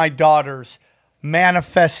teaching my daughters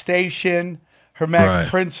manifestation, Hermetic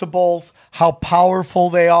principles, how powerful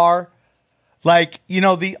they are. Like, you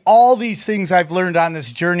know, all these things I've learned on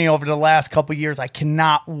this journey over the last couple of years, I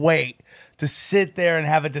cannot wait to sit there and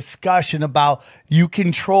have a discussion about you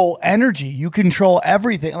control energy, you control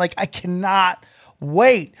everything. Like, I cannot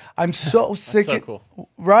wait. I'm so sick. so cool.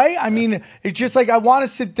 Right? I mean, it's just like I want to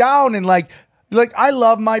sit down and like I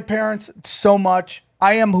love my parents so much.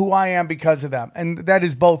 I am who I am because of them. And that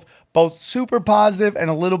is both super positive and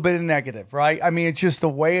a little bit of negative, right? I mean, it's just the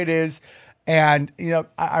way it is. And, you know,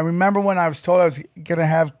 I remember when I was told I was going to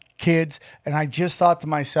have kids, and I just thought to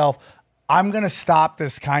myself, I'm going to stop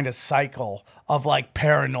this kind of cycle of like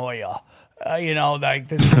paranoia. You know, like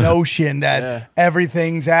this notion that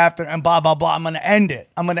everything's after and blah, blah, blah. I'm going to end it.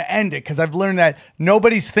 Because I've learned that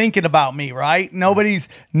nobody's thinking about me, right? Nobody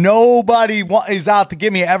is out to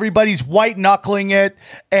get me. Everybody's white knuckling it.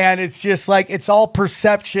 And it's just like, it's all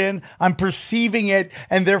perception. I'm perceiving it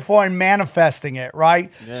and therefore I'm manifesting it,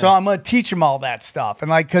 right? Yeah. So I'm going to teach them all that stuff. And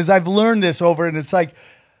like, because I've learned this over, and it's like,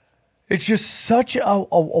 it's just such a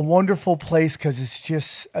wonderful place because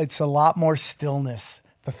it's a lot more stillness.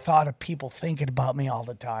 The thought of people thinking about me all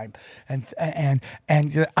the time and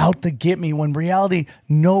out to get me, when reality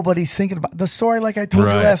nobody's thinking about the story. Like I told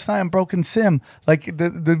you last night on Broken Sim, like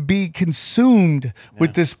the be consumed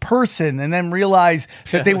with this person and then realize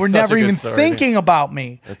that they were never even thinking about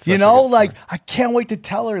me. You know, like I can't wait to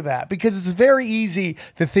tell her that, because it's very easy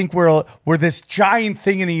to think we're this giant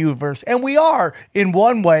thing in the universe, and we are in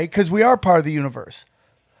one way because we are part of the universe.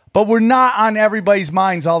 But we're not on everybody's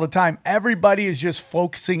minds all the time. Everybody is just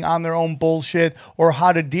focusing on their own bullshit or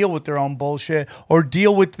how to deal with their own bullshit or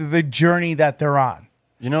deal with the journey that they're on.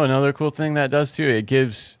 You know, another cool thing that does too, it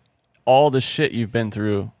gives all the shit you've been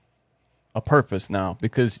through a purpose now,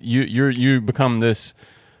 because you become this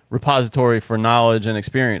repository for knowledge and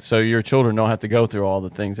experience. So your children don't have to go through all the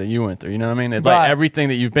things that you went through. You know what I mean? It's like everything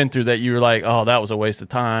that you've been through that you were like, oh, that was a waste of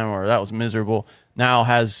time or that was miserable, now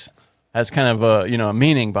has kind of a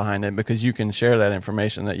meaning behind it, because you can share that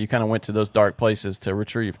information that you kind of went to those dark places to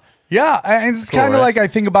retrieve. Yeah, and it's cool, kind of like I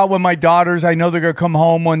think about when my daughters, I know they're going to come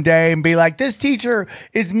home one day and be like, this teacher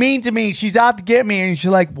is mean to me. She's out to get me. And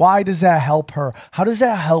she's like, why does that help her? How does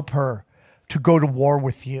that help her to go to war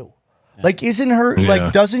with you? Like, isn't her,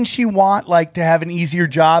 like, doesn't she want, like, to have an easier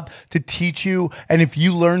job to teach you? And if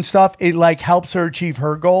you learn stuff, it, like, helps her achieve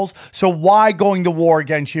her goals. So why going to war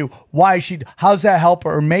against you? How's that help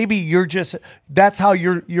her? Or maybe that's how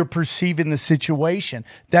you're perceiving the situation.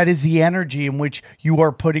 That is the energy in which you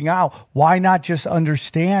are putting out. Why not just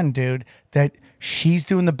understand, dude, that she's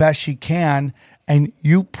doing the best she can, and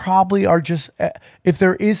you probably are just, if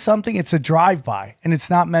there is something, it's a drive-by, and it's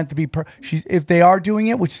not meant to be, if they are doing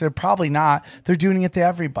it, which they're probably not, they're doing it to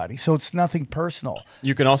everybody, so it's nothing personal.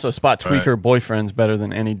 You can also spot tweaker boyfriends better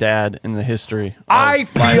than any dad in the history. I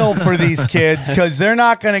feel for these kids, because they're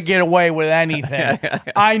not going to get away with anything.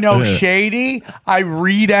 I know Shady, I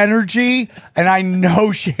read energy, and I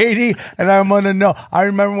know Shady, and I'm going to know. I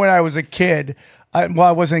remember when I was a kid, I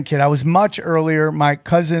wasn't a kid. I was much earlier. My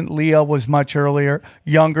cousin Leah was much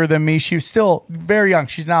younger than me. She was still very young.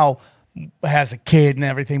 She's now has a kid and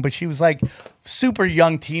everything, but she was like super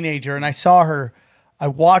young teenager. And I saw her, I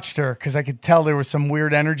watched her because I could tell there was some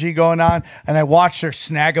weird energy going on. And I watched her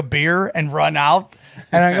snag a beer and run out.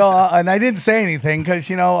 And I go, and I didn't say anything because,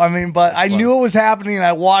 but I knew it was happening, and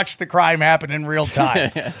I watched the crime happen in real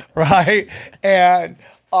time. Right. And,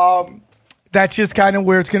 that's just kind of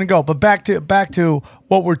where it's going to go. But back to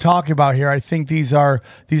what we're talking about here. I think these are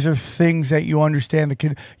things that you understand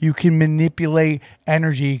that you can manipulate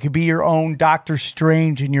energy. You could be your own Doctor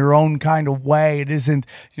Strange in your own kind of way. It isn't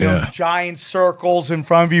giant circles in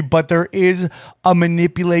front of you, but there is a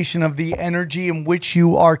manipulation of the energy in which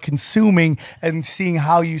you are consuming and seeing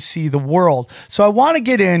how you see the world. So I want to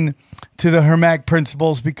get in to the Hermetic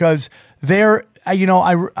principles, because they're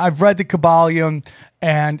I've read the Kabbalion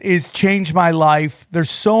and it's changed my life. There's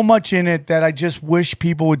so much in it that I just wish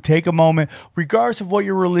people would take a moment, regardless of what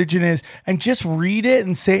your religion is, and just read it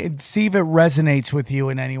and see if it resonates with you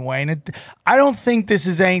in any way. And I don't think this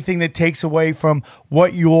is anything that takes away from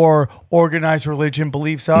what your organized religion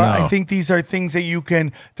beliefs are. No. I think these are things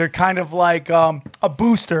that they're kind of like a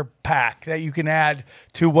booster pack that you can add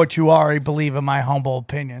to what you already believe, in my humble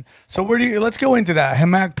opinion. So let's go into that.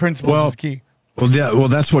 Hamak principles is key. Well,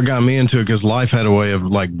 that's what got me into it, because life had a way of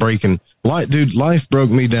like breaking. Life broke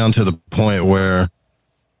me down to the point where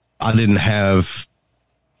I didn't have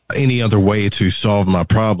any other way to solve my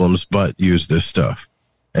problems but use this stuff.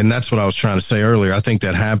 And that's what I was trying to say earlier. I think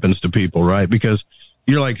that happens to people, right? Because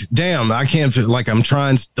you're like, damn, I can't, like, I'm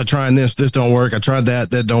trying this don't work. I tried that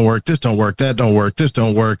don't work. This don't work. That don't work. This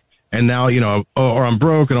don't work. And now, or I'm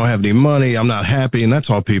broke. I don't have any money. I'm not happy. And that's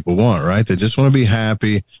all people want, right? They just want to be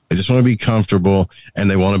happy. They just want to be comfortable, and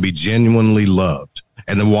they want to be genuinely loved.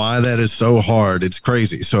 And then why that is so hard, it's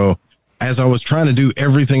crazy. So as I was trying to do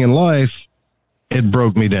everything in life, it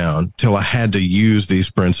broke me down till I had to use these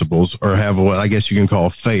principles, or have what I guess you can call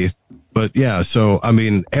faith. But yeah, so, I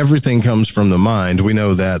mean, everything comes from the mind. We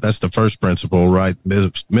know that. That's the first principle, right?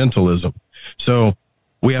 It's mentalism. So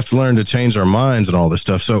we have to learn to change our minds and all this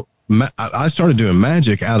stuff. So I started doing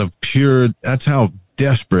magic out of that's how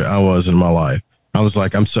desperate I was in my life. I was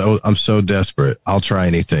like, I'm so desperate. I'll try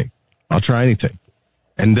anything.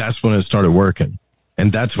 And that's when it started working.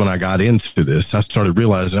 And that's when I got into this. I started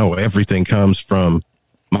realizing, everything comes from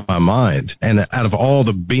my mind. And out of all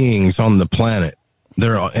the beings on the planet,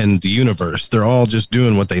 and the universe, they're all just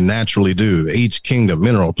doing what they naturally do. Each kingdom,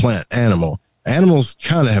 mineral, plant, animal. Animals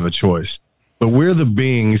kind of have a choice, but we're the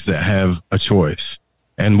beings that have a choice.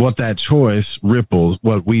 And what that choice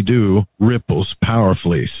what we do ripples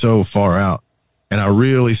powerfully so far out. And I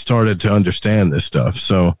really started to understand this stuff.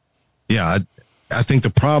 So, yeah, I think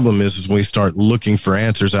the problem is we start looking for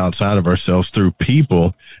answers outside of ourselves through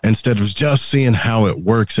people, instead of just seeing how it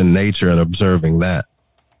works in nature and observing that,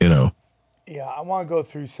 Yeah, I want to go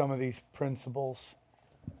through some of these principles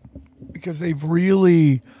because they've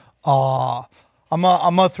really. I'm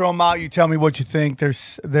gonna throw them out. You tell me what you think.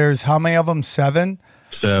 There's how many of them? 7.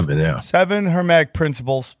 7, yeah. 7 Hermetic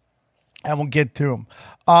principles, and we'll get to them.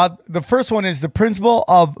 The first one is the principle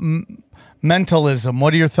of mentalism.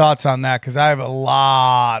 What are your thoughts on that? Because I have a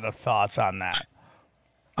lot of thoughts on that.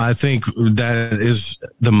 I think that is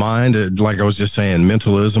the mind. Like I was just saying,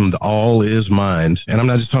 mentalism, all is mind. And I'm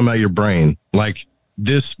not just talking about your brain. Like,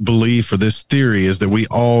 this belief or this theory is that we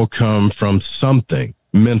all come from something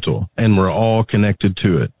mental, and we're all connected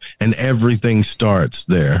to it, and everything starts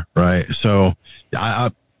there, right? So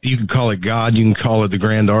you can call it God, you can call it the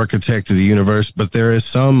grand architect of the universe, but there is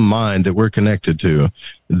some mind that we're connected to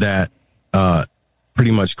that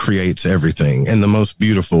pretty much creates everything in the most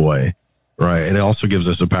beautiful way, right? And it also gives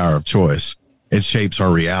us a power of choice. It shapes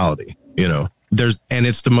our reality, and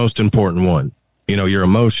it's the most important one. Your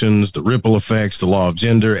emotions, the ripple effects, the law of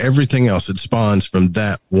gender, everything else, it spawns from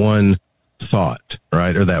that one thought,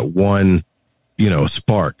 right? Or that one,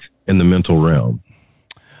 spark in the mental realm.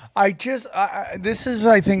 This is,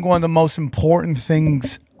 I think, one of the most important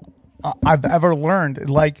things I've ever learned.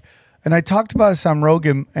 Like, and I talked about this on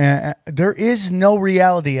Rogan, there is no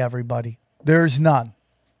reality, everybody. There's none.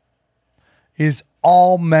 It's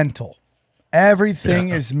all mental. Everything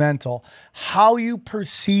is mental. How you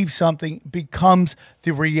perceive something becomes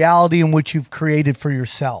the reality in which you've created for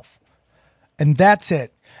yourself. And that's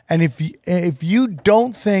it. And if you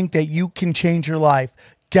don't think that you can change your life,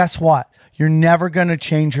 guess what? You're never going to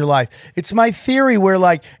change your life. It's my theory where,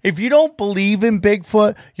 like, if you don't believe in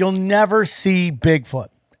Bigfoot, you'll never see Bigfoot.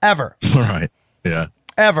 Ever. Right. Yeah.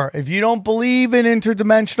 Ever. If you don't believe in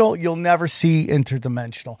interdimensional, you'll never see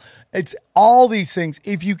interdimensional. It's all these things.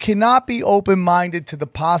 If you cannot be open-minded to the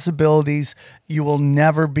possibilities, you will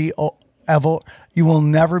never be able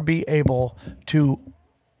to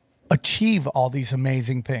achieve all these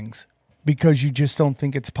amazing things, because you just don't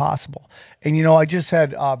think it's possible. And, I just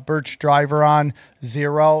had Birch Driver on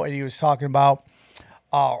Zero, and he was talking about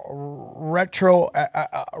retro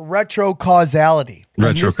causality.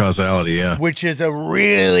 Retro causality, yeah. Which is a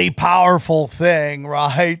really powerful thing,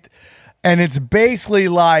 right? And it's basically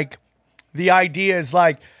like, the idea is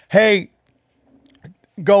like, hey,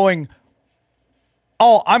 I'm going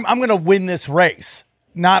to win this race.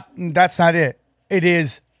 That's not it. It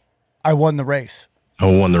is, I won the race. I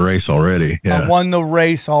won the race already. Yeah. I won the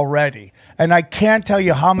race already. And I can't tell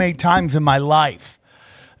you how many times in my life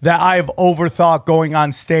that I've overthought going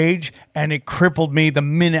on stage, and it crippled me the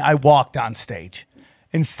minute I walked on stage.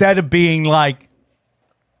 Instead of being like,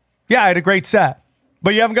 Yeah, I had a great set.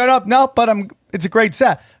 But you haven't got up? No, but it's a great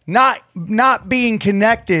set. Not being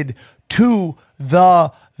connected to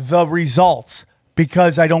the results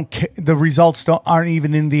because the results aren't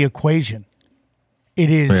even in the equation. It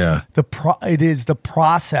is the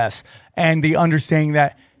process and the understanding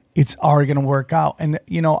that it's already going to work out. And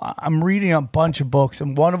I'm reading a bunch of books,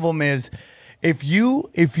 and one of them is if you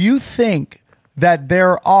think that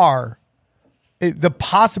there are the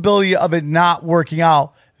possibility of it not working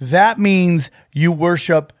out, that means you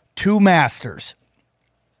worship two masters,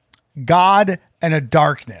 God and a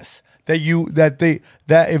darkness.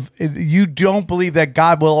 If you don't believe that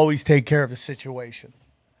God will always take care of the situation.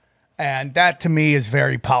 And that to me is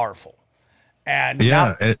very powerful. And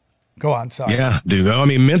go on, sorry. Yeah, dude. I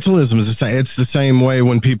mean, mentalism is the same. It's the same way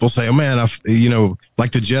when people say, "Oh man,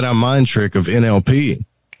 like the Jedi mind trick of NLP,"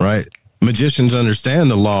 right? Magicians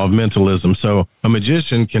understand the law of mentalism. So a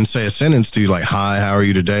magician can say a sentence to you like, "Hi, how are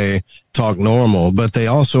you today?" Talk normal, but they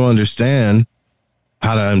also understand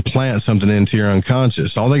how to implant something into your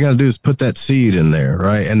unconscious. All they got to do is put that seed in there,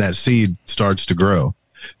 right? And that seed starts to grow.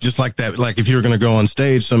 Just like that, like if you're going to go on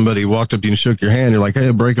stage, somebody walked up to you and shook your hand. You're like,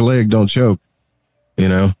 "Hey, break a leg, don't choke,"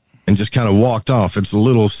 and just kind of walked off. It's a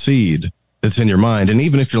little seed that's in your mind. And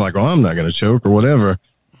even if you're like, "Oh, I'm not going to choke," or whatever,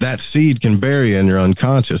 that seed can bury in your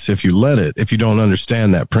unconscious if you let it, if you don't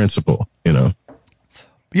understand that principle,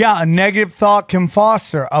 Yeah, a negative thought can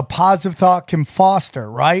foster, a positive thought can foster,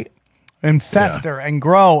 right? And fester and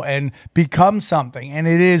grow and become something. And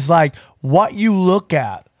it is like what you look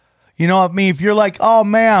at. If you're like, "Oh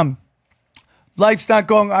man, life's not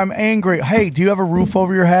going, I'm angry." Hey, do you have a roof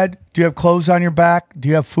over your head? Do you have clothes on your back? Do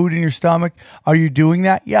you have food in your stomach? Are you doing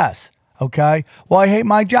that? Yes. Okay. Well, I hate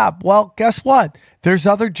my job. Well, guess what? There's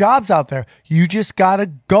other jobs out there. You just got to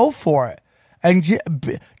go for it. And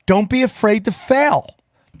don't be afraid to fail.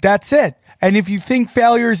 That's it. And if you think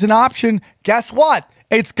failure is an option, guess what?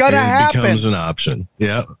 It's going to happen. It becomes an option.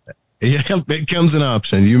 Yeah. Yeah, it becomes an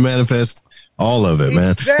option. You manifest all of it,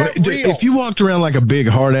 man. If you walked around like a big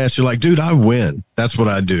hard ass, you're like, "Dude, I win." That's what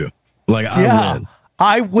I do. Like, I win.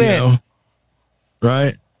 I win.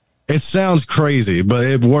 Right? It sounds crazy, but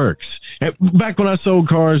it works. And back when I sold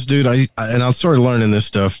cars, dude, I started learning this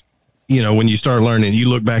stuff. When you start learning, you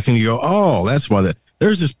look back and you go, "Oh, that's why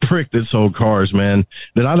there's this prick that sold cars, man,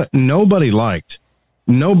 that nobody liked.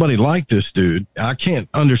 Nobody liked this dude. I can't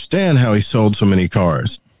understand how he sold so many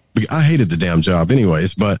cars." I hated the damn job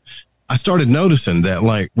anyways, but I started noticing that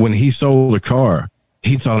like when he sold a car,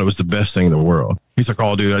 he thought it was the best thing in the world. He's like,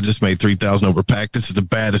 "Oh, dude, I just made 3,000 over pack. This is the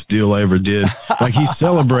baddest deal I ever did." Like he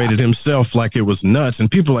celebrated himself like it was nuts.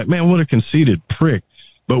 And people are like, "Man, what a conceited prick."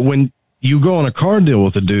 But when you go on a car deal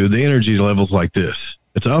with a dude, the energy level's like this.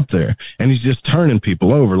 It's up there. And he's just turning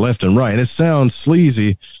people over left and right. And it sounds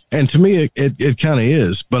sleazy. And to me, it kind of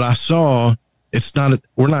is. But I saw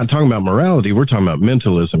we're not talking about morality. We're talking about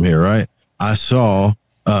mentalism here, right? I saw,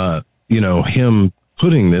 him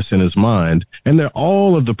putting this in his mind, and they're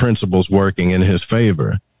all of the principles working in his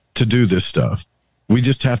favor to do this stuff. We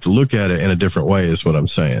just have to look at it in a different way is what I'm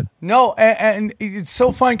saying. No, and it's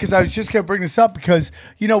so funny because I was just going to bring this up because,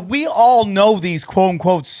 we all know these quote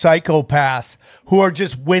unquote psychopaths who are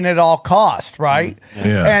just win at all cost, right?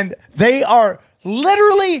 Yeah. And they are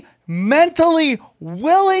literally mentally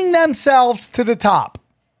willing themselves to the top.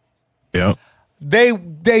 Yeah.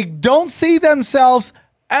 They don't see themselves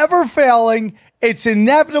ever failing. It's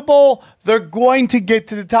inevitable they're going to get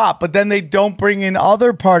to the top, but then they don't bring in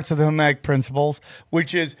other parts of the Hermetic principles,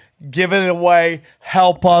 which is give it away,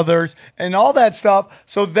 help others, and all that stuff.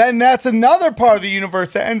 So then that's another part of the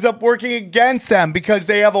universe that ends up working against them because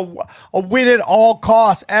they have a win at all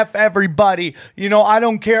costs. F everybody. I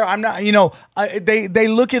don't care. I'm not, they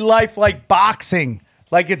look at life like boxing.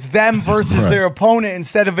 Like it's them versus their opponent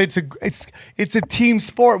instead of it's a team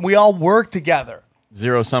sport. We all work together.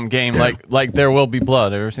 Zero-sum game, like There Will Be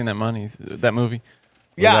Blood. Ever seen that movie?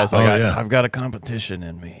 Yeah. I've got a competition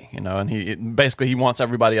in me, and he wants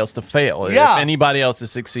everybody else to fail. Yeah. If anybody else is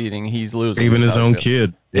succeeding, he's losing. Even his own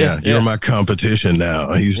kid. Yeah. You're my competition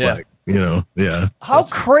now. He's like, How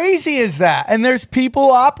crazy is that? And there's people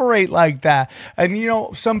who operate like that. And,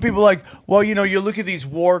 some people like, well, you look at these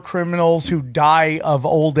war criminals who die of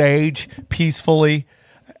old age peacefully.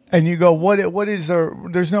 And you go, what is there?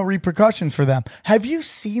 There's no repercussions for them. Have you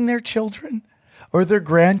seen their children or their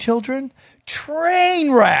grandchildren?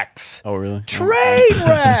 Train wrecks. Oh, really? Train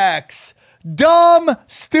wrecks. Dumb,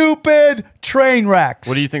 stupid train wrecks.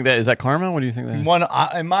 What do you think that is? That karma? What do you think that is? One,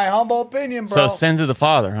 in my humble opinion, bro. So sins of the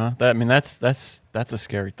father, huh? That's a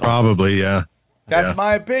scary thought. Probably, yeah. That's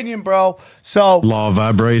my opinion, bro. So law of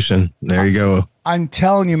vibration. There you go. I'm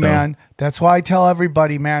telling you, man. That's why I tell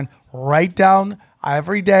everybody, man, write down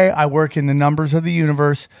every day. I work in the numbers of the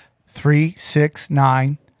universe, 3, 6,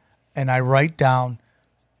 9, and I write down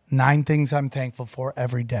 9 things I'm thankful for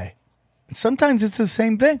every day. And sometimes it's the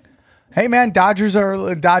same thing. Hey man, Dodgers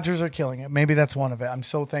are killing it. Maybe that's one of it. I'm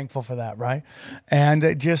so thankful for that, right? And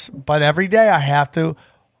but every day I have to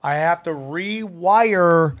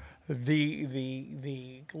rewire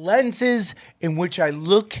the lenses in which I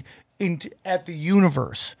look at the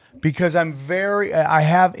universe, because I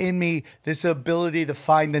have in me this ability to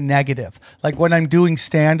find the negative. Like when I'm doing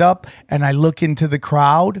stand up and I look into the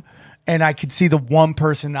crowd and I could see the one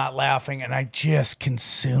person not laughing, and I just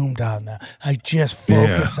consumed on that. I just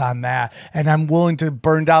focus on that, and I'm willing to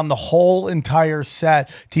burn down the whole entire set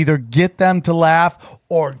to either get them to laugh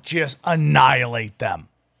or just annihilate them.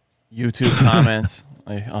 YouTube comments.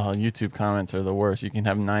 YouTube comments are the worst. You can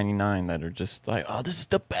have 99 that are just like, oh, this is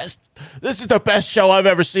the best show I've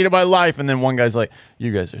ever seen in my life. And then one guy's like,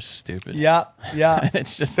 you guys are stupid. Yeah.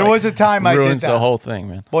 It's just there was a time I did that. Ruins the whole thing,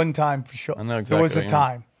 man. One time for sure. I know exactly. There was a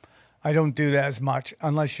time. I don't do that as much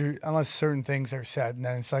unless certain things are said, and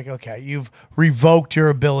then it's like, okay, you've revoked your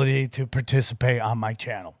ability to participate on my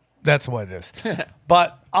channel. That's what it is.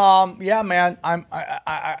 But yeah, man,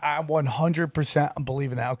 I 100%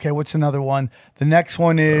 believe in that. Okay, what's another one? The next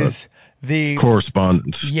one is the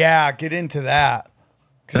correspondence. Yeah, get into that.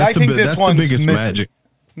 That's the biggest magic.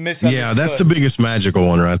 Yeah, that's the biggest magical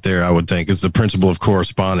one right there, I would think, is the principle of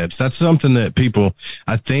correspondence. That's something that people,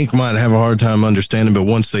 I think, might have a hard time understanding, but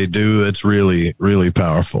once they do, it's really, really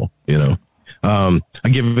powerful, you know. I'm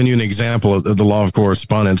giving you an example of the law of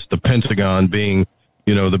correspondence, the Pentagon being,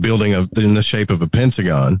 you know, the building in the shape of a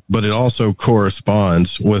pentagon, but it also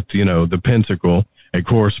corresponds with, you know, the pentacle. It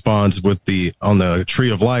corresponds with on the tree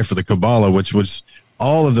of life, or the Kabbalah, which was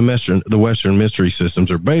all of the Western mystery systems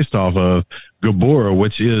are based off of Gabora,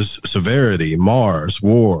 which is severity, Mars,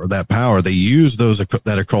 war, that power. They use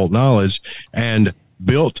that occult knowledge and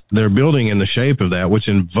built their building in the shape of that, which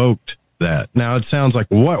invoked that. Now it sounds like,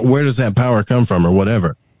 where does that power come from, or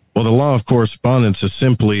whatever? Well, the law of correspondence is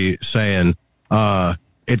simply saying,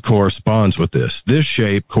 it corresponds with this. This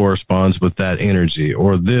shape corresponds with that energy,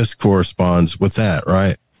 or this corresponds with that,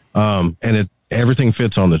 right? And everything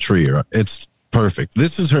fits on the tree. Right? It's perfect.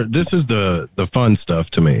 This is the fun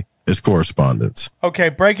stuff to me, is correspondence. Okay,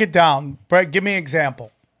 break it down. Give me an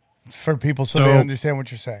example for people so they understand what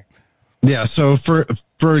you're saying. Yeah, so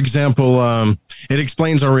for example, it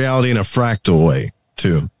explains our reality in a fractal way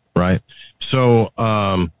too, right?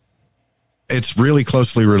 So it's really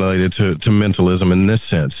closely related to mentalism in this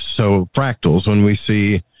sense. So fractals, when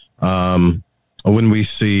we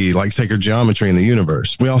see like sacred geometry in the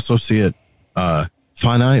universe, we also see it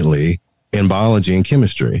finitely in biology and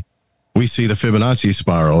chemistry. We see the Fibonacci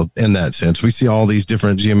spiral in that sense. We see all these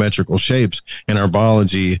different geometrical shapes in our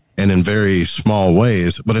biology and in very small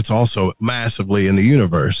ways, but it's also massively in the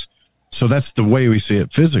universe. So that's the way we see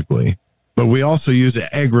it physically, but we also use it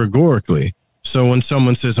egregorically. So when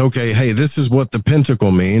someone says, okay, hey, this is what the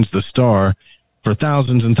pentacle means, the star, for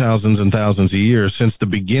thousands and thousands and thousands of years, since the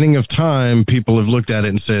beginning of time, people have looked at it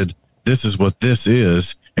and said, this is what this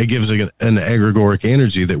is. It gives an egregoric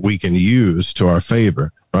energy that we can use to our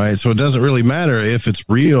favor, right? So it doesn't really matter if it's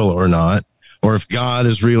real or not, or if God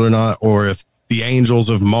is real or not, or if the angels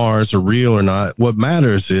of Mars are real or not. What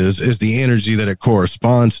matters is the energy that it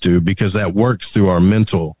corresponds to, because that works through our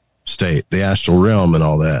mental state, the astral realm and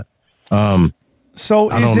all that. So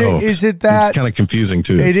is it that it's kind of confusing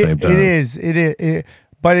too? At the same time. It is,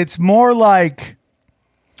 but it's more like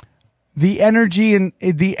the energy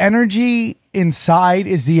inside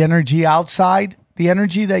is the energy outside. The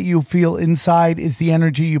energy that you feel inside is the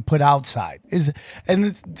energy you put outside.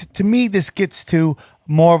 To me, this gets to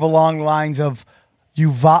more of along the lines of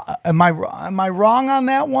am I wrong on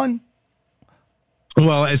that one?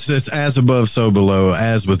 Well, it's as above, so below,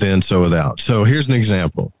 as within, so without. So here's an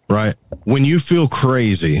example, right? When you feel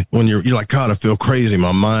crazy, when you're like, God, I feel crazy.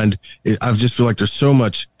 My mind, I just feel like there's so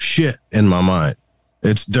much shit in my mind.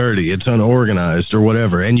 It's dirty, it's unorganized or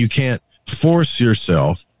whatever. And you can't force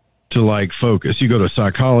yourself to like focus. You go to a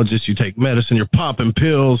psychologist, you take medicine, you're popping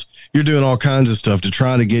pills, you're doing all kinds of stuff to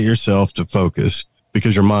try to get yourself to focus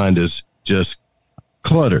because your mind is just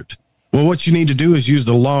cluttered. Well, what you need to do is use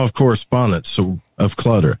the law of correspondence of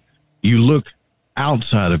clutter. You look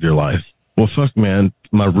outside of your life. Well, fuck, man,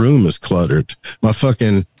 my room is cluttered. My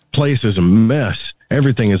fucking place is a mess.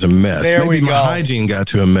 Everything is a mess. Maybe my hygiene got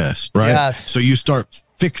to a mess, right? Yes. So you start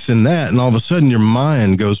fixing that, and all of a sudden your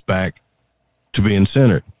mind goes back to being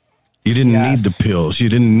centered. You didn't need the pills. You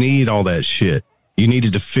didn't need all that shit. You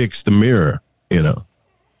needed to fix the mirror, you know?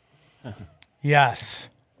 Yes.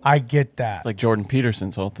 I get that. It's like Jordan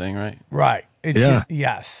Peterson's whole thing, right? Right. It's Yeah.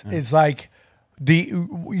 yes. It's like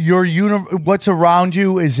what's around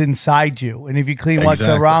you is inside you. And if you clean what's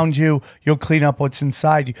Exactly. around you, you'll clean up what's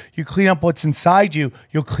inside you. You clean up what's inside you,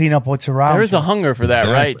 you'll clean up what's around There is you. a hunger for that,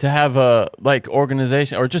 Exactly. right? To have a like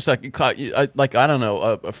organization or just like I don't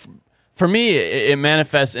know. For me, it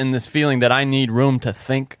manifests in this feeling that I need room to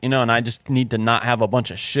think, you know, and I just need to not have a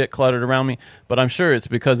bunch of shit cluttered around me. But I'm sure it's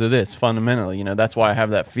because of this fundamentally, you know. That's why I have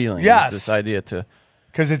that feeling. Yes. It's this idea to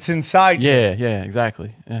Because it's inside you. yeah,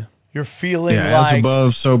 exactly, yeah. You're feeling Yeah, like as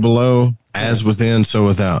above, so below, as within, so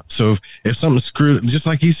without. So if something's screwed, just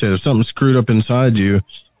like he said, if something's screwed up inside you,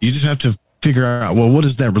 you just have to figure out, well, what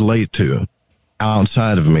does that relate to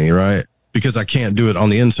outside of me, right? Because I can't do it on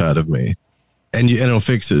the inside of me. And it'll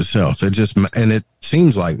fix itself. And it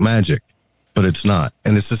seems like magic, but it's not.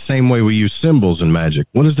 And it's the same way we use symbols in magic.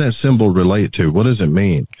 What does that symbol relate to? What does it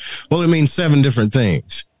mean? Well, it means 7 different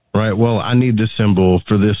things, right? Well, I need this symbol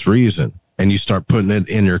for this reason. And you start putting it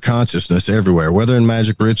in your consciousness everywhere, whether in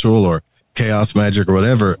magic ritual or chaos magic or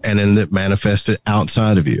whatever, and then it manifests it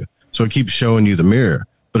outside of you. So it keeps showing you the mirror,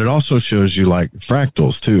 but it also shows you like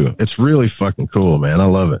fractals too. It's really fucking cool, man. I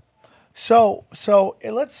love it. So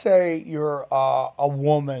let's say you're a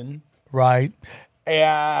woman, right?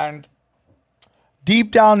 And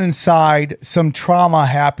deep down inside, some trauma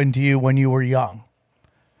happened to you when you were young.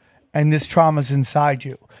 And this trauma's inside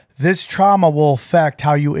you. This trauma will affect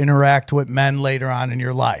how you interact with men later on in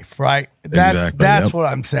your life, right? Exactly, That's yep. what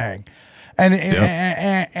I'm saying.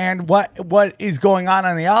 And what is going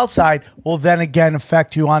on the outside will then again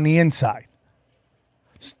affect you on the inside.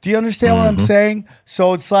 Do you understand what I'm saying?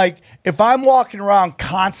 So it's like if I'm walking around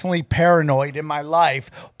constantly paranoid in my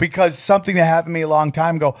life because something that happened to me a long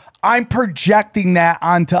time ago, I'm projecting that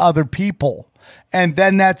onto other people. And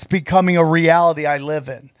then that's becoming a reality I live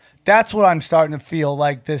in. That's what I'm starting to feel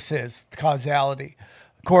like this is causality.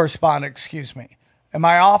 Correspondent, excuse me. Am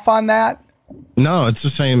I off on that? No, it's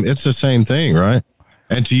the same. It's the same thing, right?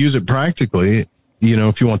 And to use it practically, you know,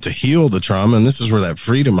 if you want to heal the trauma, and this is where that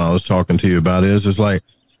freedom I was talking to you about is like,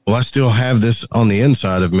 well, I still have this on the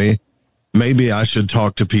inside of me. Maybe I should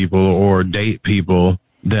talk to people or date people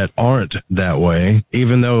that aren't that way,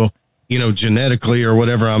 even though, you know, genetically or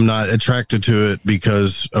whatever, I'm not attracted to it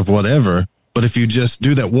because of whatever. But if you just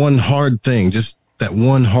do that one hard thing, just that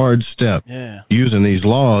one hard step using these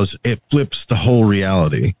laws, it flips the whole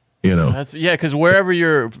reality, you know? That's because wherever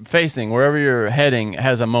you're facing, wherever you're heading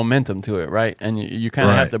has a momentum to it, right? And you kind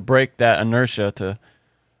of have to break that inertia to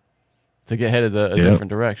get headed a different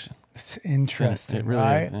direction. It's interesting, It really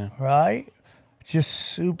right? is, yeah. Right? Just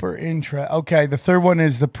super interesting. Okay, the third one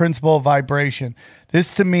is the principle of vibration.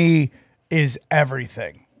 This to me is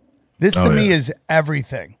everything. This to me is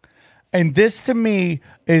everything. And this to me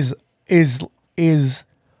is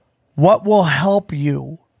what will help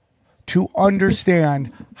you to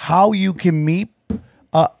understand how you can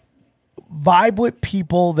vibe with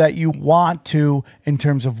people that you want to in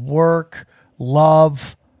terms of work,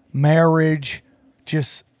 love, marriage,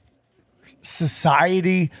 just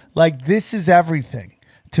society. Like this is everything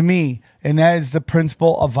to me. And that is the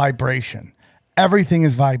principle of vibration. Everything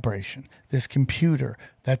is vibration. This computer,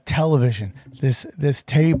 that television, this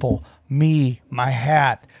table, me, my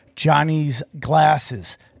hat, Johnny's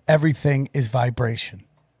glasses, everything is vibration.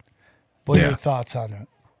 What are your thoughts on it?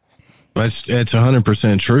 It's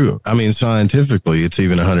 100% true. I mean, scientifically, it's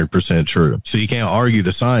even 100% true. So you can't argue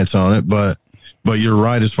the science on it, but you're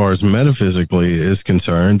right as far as metaphysically is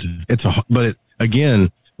concerned.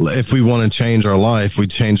 Again, if we want to change our life, we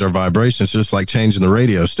change our vibrations, just like changing the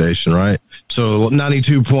radio station, right? So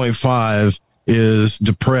 92.5 is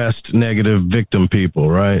depressed, negative victim people,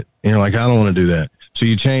 right? And you're like, I don't want to do that. So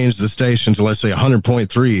you change the station to, let's say,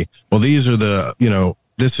 100.3. Well, these are the, you know,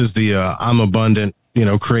 this is the I'm abundant, you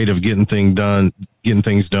know, creative, getting things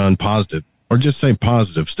done, positive, or just say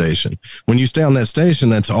positive station. When you stay on that station,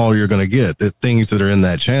 that's all you're going to get, the things that are in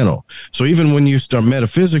that channel. So even when you start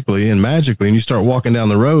metaphysically and magically and you start walking down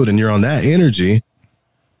the road and you're on that energy,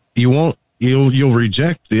 you'll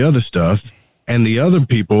reject the other stuff. And the other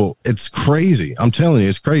people, it's crazy. I'm telling you,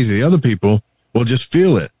 it's crazy. The other people will just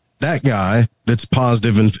feel it. That guy that's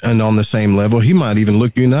positive and on the same level, he might even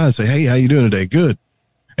look you in the eye and say, hey, how you doing today? Good.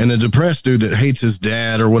 And the depressed dude that hates his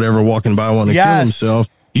dad or whatever, walking by wanting to kill himself,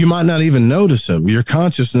 you might not even notice him. Your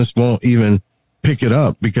consciousness won't even pick it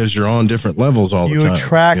up because you're on different levels all the time. You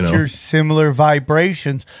attract you know? your similar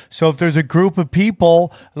vibrations. So if there's a group of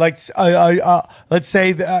people, like let's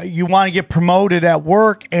say you want to get promoted at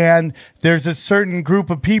work and there's a certain group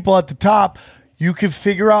of people at the top, you can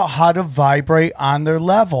figure out how to vibrate on their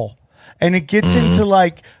level. And it gets into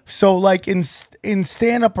like, so like in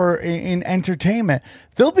stand up or in entertainment,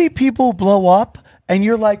 there'll be people who blow up and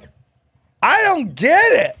you're like, I don't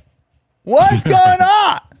get it. What's going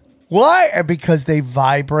on? Why? Because they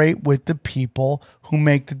vibrate with the people who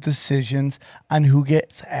make the decisions on who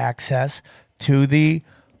gets access to the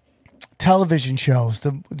television shows,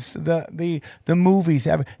 the movies.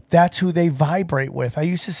 That's who they vibrate with. I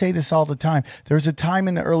used to say this all the time. There was a time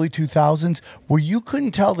in the early 2000s where you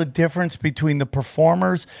couldn't tell the difference between the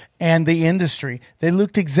performers and the industry. They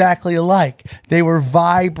looked exactly alike. They were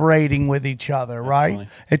vibrating with each other, right? funny.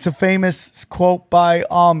 It's a famous quote by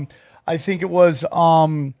I think it was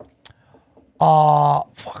fuck,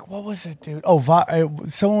 what was it, dude?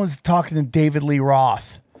 Someone was talking to David Lee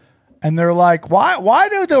Roth. And they're like, why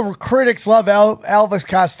do the critics love Elvis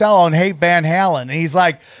Costello and hate Van Halen? And he's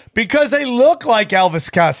like, because they look like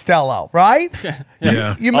Elvis Costello, right?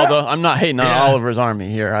 Yeah. Although I'm not hating on Oliver's Army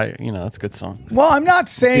here. It's a good song. Well, I'm not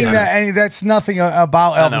saying that that's nothing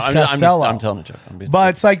about I know, Elvis Costello. I'm telling a joke.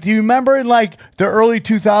 But it's like, do you remember in like the early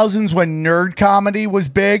 2000s when nerd comedy was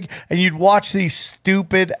big and you'd watch these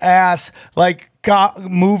stupid ass like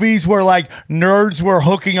movies where like nerds were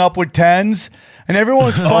hooking up with tens? And everyone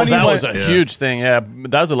was funny. That was a huge thing. Yeah,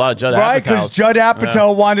 that was a lot of Judd Apatow. Right, because Judd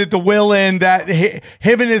Apatow wanted to will in that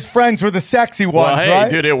him and his friends were the sexy ones, Well, hey,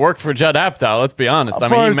 right? dude, it worked for Judd Apatow. Let's be honest. I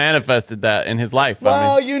mean, he manifested that in his life.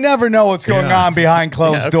 Well, you never know what's going on behind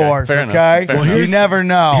closed doors, fair okay? enough. You never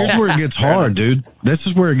know. Here's where it gets hard, dude. This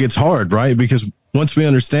is where it gets hard, right? Because once we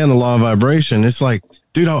understand the law of vibration, it's like,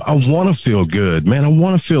 dude, I want to feel good, man. I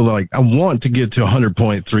want to feel like I want to get to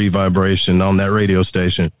 100.3 vibration on that radio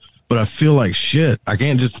station. But I feel like shit. I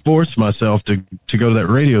can't just force myself to go to that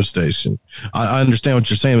radio station. I understand what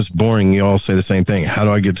you're saying. It's boring. You all say the same thing. How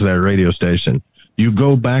do I get to that radio station? You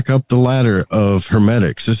go back up the ladder of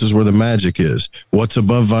hermetics. This is where the magic is. What's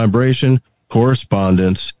above vibration?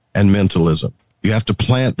 Correspondence and mentalism. You have to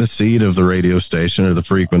plant the seed of the radio station or the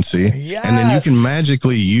frequency. Yes. And then you can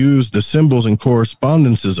magically use the symbols and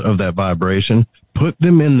correspondences of that vibration, put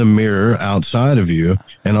them in the mirror outside of you,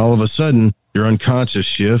 and all of a sudden, your unconscious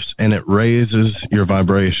shifts and it raises your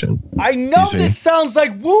vibration. I know this sounds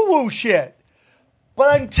like woo-woo shit,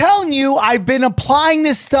 but I'm telling you, I've been applying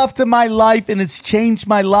this stuff to my life and it's changed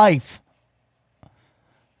my life.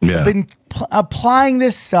 Yeah. I've been applying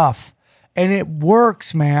this stuff and it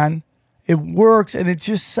works, man. It works, and it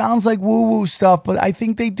just sounds like woo-woo stuff, but I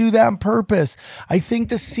think they do that on purpose. I think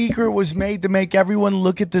The Secret was made to make everyone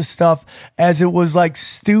look at this stuff as it was like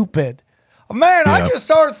stupid. Man, I just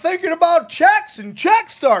started thinking about checks and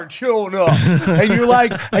checks start showing up. And you're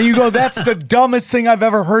like, and you go, that's the dumbest thing I've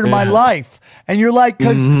ever heard in my life. And you're like,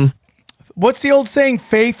 because what's the old saying?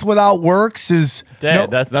 Faith without works is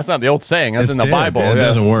dead. No, that's not the old saying. That's It's in the dead. Bible. It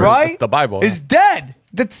doesn't work. right? It's the Bible. Is dead.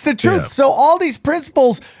 That's the truth. Yeah. So all these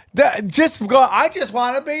principles that just go, I just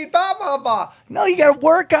want to be blah, blah, blah. No, you got to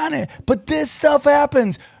work on it. But this stuff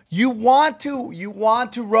happens. You want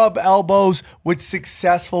to rub elbows with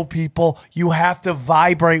successful people. You have to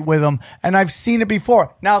vibrate with them. And I've seen it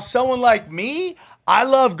before. Now, someone like me, I'm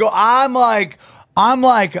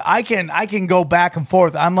like, I can go back and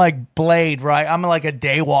forth. I'm like Blade, right? I'm like a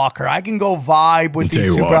day walker. I can go vibe with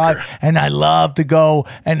these super hot, and I love to go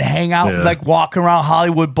and hang out, like walking around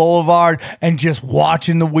Hollywood Boulevard and just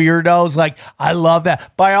watching the weirdos. Like, I love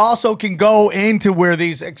that. But I also can go into where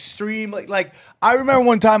these extreme, like I remember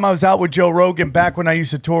one time I was out with Joe Rogan back when I used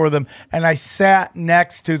to tour with him, and I sat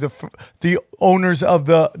next to the owners of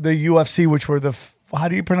the UFC, which were how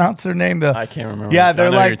do you pronounce their name? I can't remember. Yeah, they're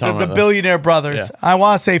like the billionaire brothers. Yeah. I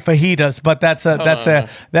want to say fajitas, but that's a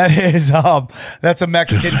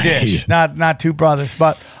Mexican dish, not two brothers.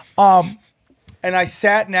 But and I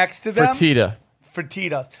sat next to them.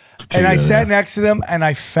 Fertitta. And I sat next to them and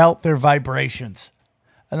I felt their vibrations.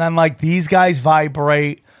 And I'm like, these guys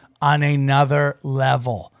vibrate on another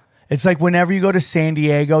level. It's like whenever you go to San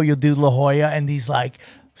Diego, you'll do La Jolla, and these like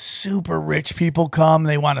super rich people come.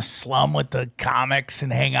 They want to slum with the comics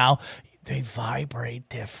and hang out. They vibrate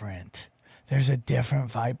different. There's a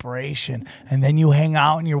different vibration. And then you hang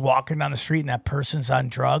out and you're walking down the street and that person's on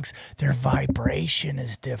drugs. Their vibration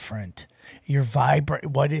is different. Your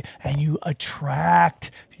and you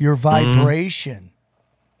attract your vibration.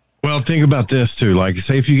 Well, think about this too. Like,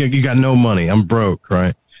 say if you got no money, I'm broke,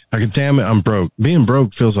 right? Like, damn it, I'm broke. Being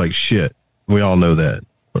broke feels like shit. We all know that.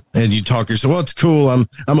 And you talk yourself, well, it's cool. I'm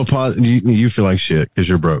a positive. You feel like shit because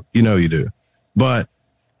you're broke. You know you do. But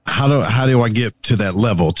how do I get to that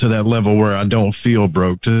level where I don't feel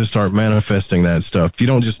broke, to start manifesting that stuff? You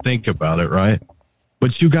don't just think about it, right?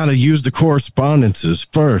 But you got to use the correspondences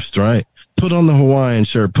first, right? Put on the Hawaiian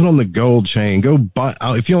shirt, put on the gold chain, go buy,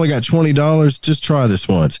 if you only got $20, just try this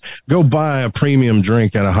once. Go buy a premium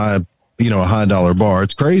drink at a high dollar bar.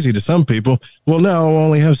 It's crazy to some people. Well, now I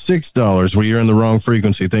only have $6. Well, you're in the wrong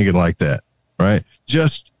frequency thinking like that, right?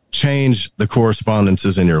 Just change the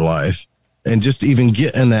correspondences in your life and just even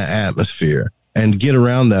get in that atmosphere and get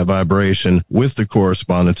around that vibration with the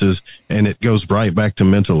correspondences, and it goes right back to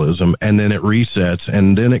mentalism, and then it resets,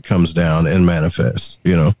 and then it comes down and manifests,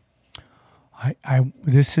 you know?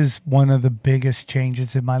 This is one of the biggest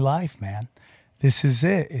changes in my life, man. This is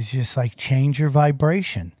it. It's just like change your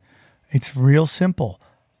vibration. It's real simple.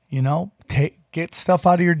 You know, get stuff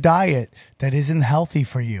out of your diet that isn't healthy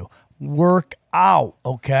for you. Work out,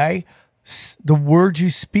 okay? The words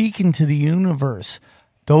you speak into the universe,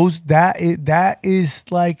 that is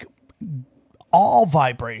like all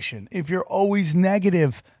vibration. If you're always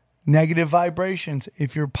negative vibrations.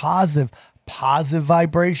 If you're positive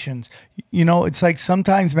vibrations. You know, it's like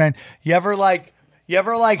sometimes, man, you ever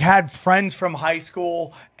had friends from high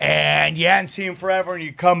school and you hadn't seen them forever, and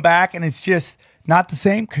you come back and it's just not the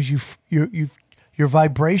same because your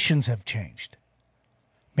vibrations have changed.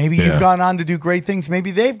 Maybe you've gone on to do great things.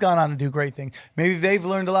 Maybe they've gone on to do great things. Maybe they've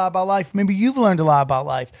learned a lot about life. Maybe you've learned a lot about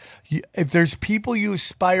life. If there's people you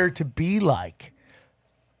aspire to be like,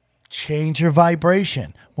 change your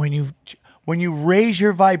vibration. When you raise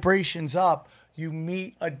your vibrations up, you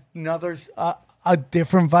meet a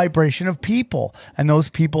different vibration of people, and those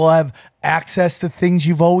people have access to things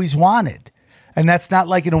you've always wanted. And that's not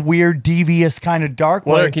like in a weird, devious kind of dark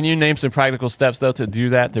way. Can you name some practical steps, though, to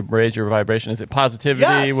do that, to raise your vibration? Is it positivity?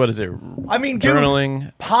 Yes. What is it? I mean, journaling?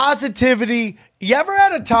 Dude, positivity. You ever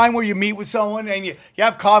had a time where you meet with someone and you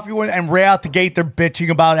have coffee with, and right out the gate they're bitching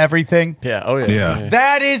about everything? Yeah. Oh, yeah.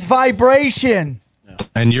 That is vibration.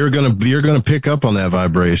 And you're gonna pick up on that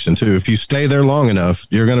vibration too. If you stay there long enough,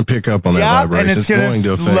 you're gonna pick up on that vibration. And it's going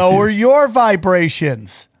to affect lower your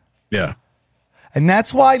vibrations. Yeah. And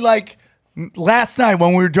that's why, like, last night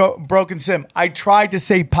when we were Broken Sim, I tried to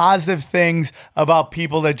say positive things about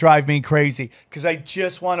people that drive me crazy because I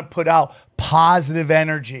just want to put out positive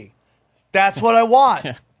energy. That's what I want.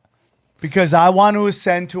 Because I want to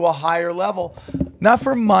ascend to a higher level. Not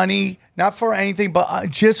for money, not for anything, but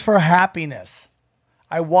just for happiness.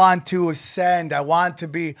 I want to ascend. I want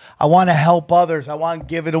to help others. I want to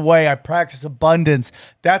give it away. I practice abundance.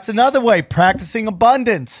 That's another way, practicing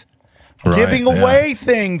abundance. Right, giving away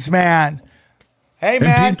things, man. Hey, man.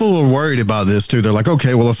 And people are worried about this too. They're like,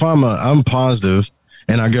 okay, well, if I'm positive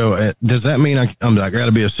and I go, does that mean I got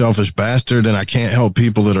to be a selfish bastard and I can't help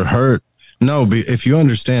people that are hurt? No, if you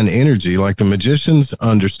understand energy, like the magicians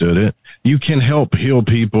understood it, you can help heal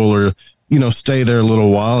people or, you know, stay there a little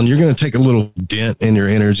while, and you're going to take a little dent in your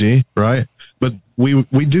energy, right? But we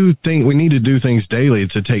need to do things daily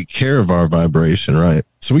to take care of our vibration, right?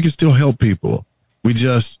 So we can still help people. We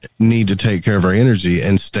just need to take care of our energy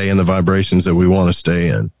and stay in the vibrations that we want to stay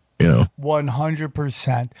in, you know.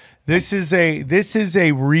 100%. This is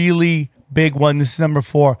a really big one. This is number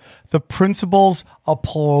 4. The principles of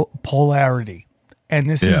polarity. And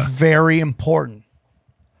this is very important.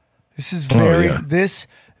 This is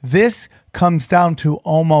this comes down to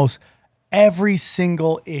almost every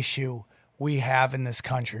single issue we have in this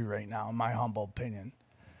country right now, in my humble opinion.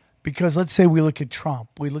 Because let's say we look at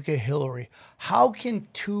Trump, we look at Hillary. How can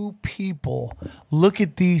two people look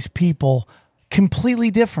at these people completely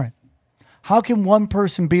different? How can one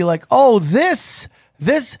person be like, oh, this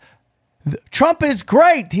Trump is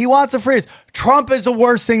great. He wants a freeze. Trump is the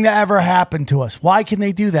worst thing that ever happened to us. Why can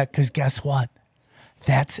they do that? Because guess what?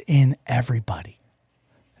 That's in everybody.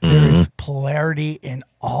 There is polarity in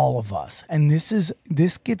all of us. And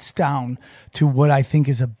this gets down to what I think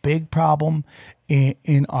is a big problem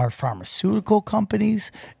in our pharmaceutical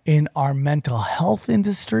companies, in our mental health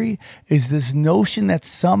industry, is this notion that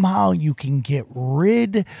somehow you can get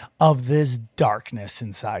rid of this darkness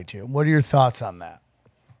inside you. What are your thoughts on that?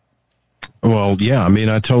 Well, yeah, I mean,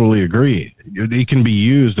 I totally agree. It can be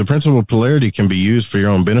used. The principle of polarity can be used for your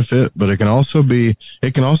own benefit, but it can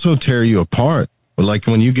also tear you apart. Like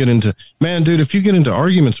when you get into, man, dude, if you get into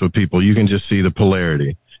arguments with people, you can just see the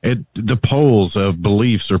polarity. The poles of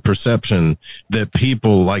beliefs or perception that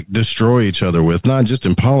people like destroy each other with, not just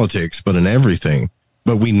in politics, but in everything.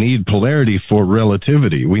 But we need polarity for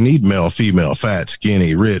relativity. We need male, female, fat,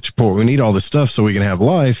 skinny, rich, poor. We need all this stuff so we can have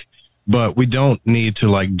life, but we don't need to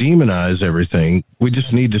like demonize everything. We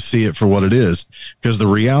just need to see it for what it is, because the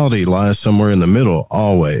reality lies somewhere in the middle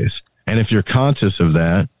always. And if you're conscious of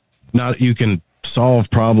that, you can solve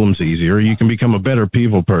problems easier. You can become a better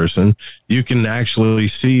people person. You can actually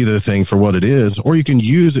see the thing for what it is, or you can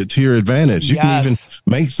use it to your advantage. You can even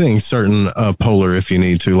make things certain polar if you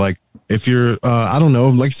need to. Like if you're, I don't know,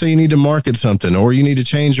 like say you need to market something or you need to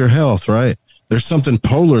change your health, right? There's something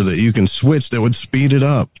polar that you can switch that would speed it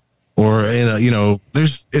up. Or,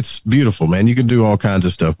 it's beautiful, man. You can do all kinds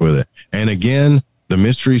of stuff with it. And again, the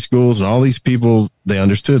mystery schools and all these people, they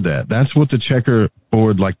understood that. That's what the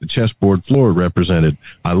checkerboard, like the chessboard floor, represented.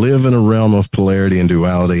 I live in a realm of polarity and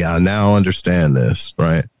duality. I now understand this,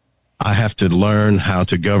 right? I have to learn how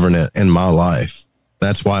to govern it in my life.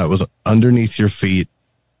 That's why it was underneath your feet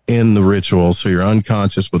in the ritual, so your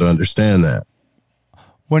unconscious would understand that.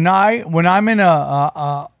 When I'm in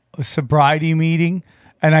a sobriety meeting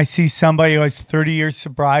and I see somebody who has 30 years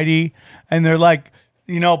sobriety and they're like,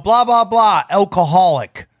 blah, blah, blah,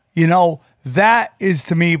 alcoholic, that is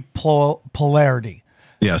to me polarity.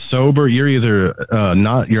 Yeah, sober, you're either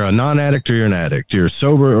you're a non-addict or you're an addict. You're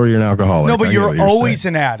sober or you're an alcoholic. No, but you're always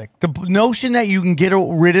an addict. The notion that you can get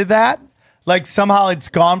rid of that, like somehow it's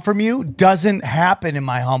gone from you, doesn't happen in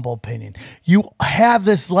my humble opinion. You have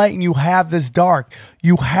this light and you have this dark.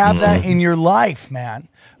 You have that in your life, man.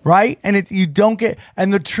 Right? And you don't get,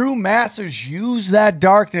 and the true masters use that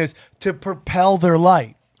darkness to propel their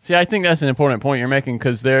light. See, I think that's an important point you're making,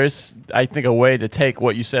 because there's, I think, a way to take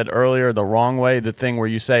what you said earlier the wrong way, the thing where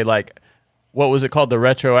you say, like, what was it called? The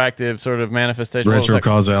retroactive sort of manifestation?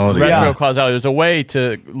 Retrocausality. Retrocausality. There's a way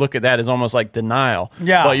to look at that as almost like denial.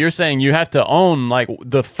 Yeah. But you're saying you have to own, like,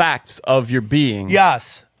 the facts of your being.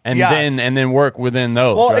 Yes. And then work within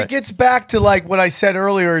those. Well, right? it gets back to, like, what I said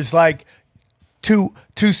earlier is, like, to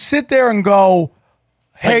sit there and go,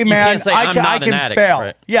 hey, like, man, say, I can addict, fail.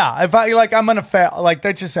 Right? Yeah, if I'm going to fail, like,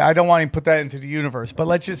 let's just say, I don't want to put that into the universe, but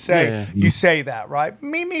let's just say you say that, right?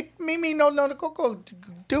 Me, no, go,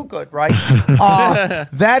 do good, right?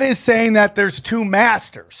 That is saying that there's two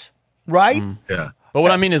masters, right? Yeah. But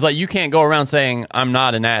what I mean is, like, you can't go around saying, I'm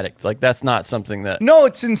not an addict. Like, that's not something that... No,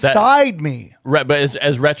 it's inside me. But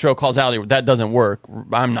as retro causality, that doesn't work.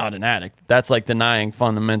 I'm not an addict. That's like denying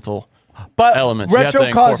fundamental... But elements.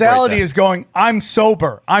 Retro causality is going, I'm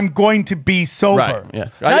sober. I'm going to be sober. Right, yeah.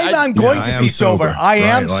 I'm going to be sober. I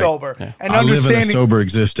am sober. Yeah. And I live in a understanding sober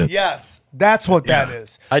existence. Yes, that's what that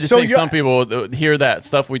is. I just think some people hear that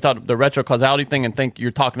stuff we talked the retro causality thing and think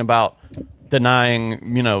you're talking about denying,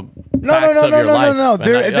 facts of your life. No.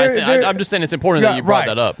 I'm just saying it's important that you brought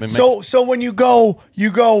that up. So when you go,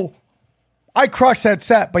 I crushed that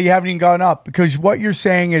set, but you haven't even gone up, because what you're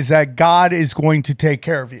saying is that God is going to take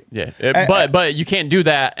care of you. Yeah, but you can't do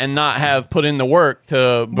that and not have put in the work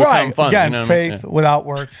to become fun. Again, faith without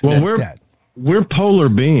works well, is dead. We're polar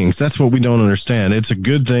beings. That's what we don't understand. It's a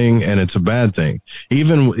good thing and it's a bad thing.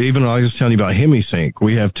 Even I was telling you about hemisync.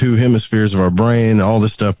 We have two hemispheres of our brain, all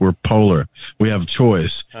this stuff. We're polar. We have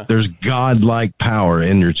choice. There's godlike power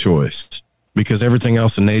in your choice, because everything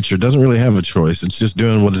else in nature doesn't really have a choice. It's just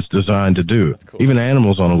doing what it's designed to do. Cool. Even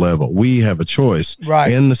animals on a level, we have a choice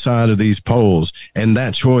in the side of these poles. And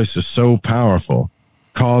that choice is so powerful.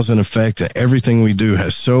 Cause and effect, everything we do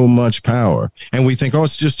has so much power. And we think,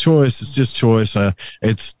 it's just choice. It's just choice.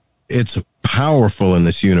 It's powerful in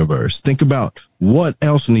this universe. Think about what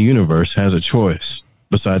else in the universe has a choice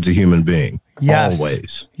besides a human being. Yes.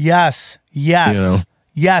 Always. Yes.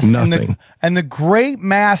 Yes. Nothing. And the great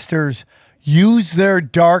masters use their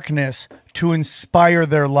darkness to inspire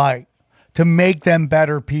their light, to make them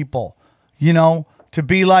better people, to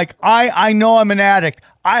be like, I know I'm an addict.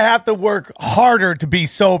 I have to work harder to be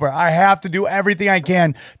sober. I have to do everything I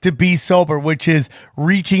can to be sober, which is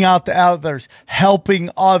reaching out to others, helping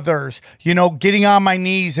others, getting on my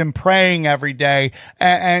knees and praying every day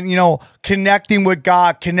and connecting with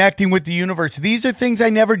God, connecting with the universe. These are things I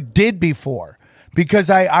never did before, because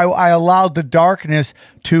I allowed the darkness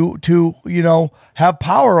to have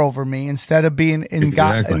power over me instead of being in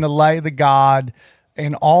God, in the light of the God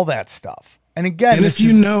and all that stuff. And again, and if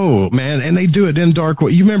man, and they do it in dark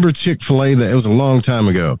way. You remember Chick-fil-A? That it was a long time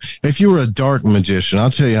ago. If you were a dark magician,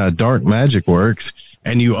 I'll tell you how dark magic works,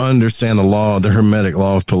 and you understand the hermetic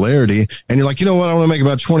law of polarity, and you're like, you know what? I want to make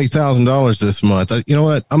about $20,000 this month. You know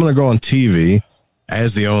what? I'm going to go on TV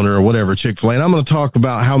as the owner or whatever, Chick-fil-A, and I'm going to talk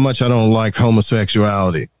about how much I don't like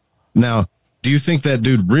homosexuality. Now, do you think that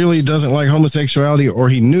dude really doesn't like homosexuality, or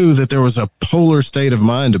he knew that there was a polar state of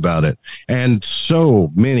mind about it? And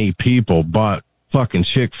so many people bought fucking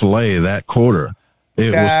Chick-fil-A that quarter.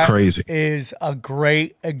 It was crazy. Is a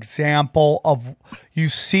great example of, you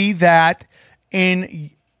see that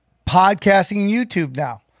in podcasting and YouTube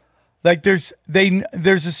now. Like there's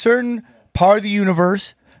a certain part of the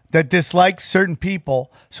universe that dislike certain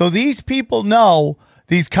people. So these people know,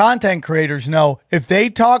 these content creators know, if they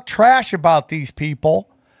talk trash about these people,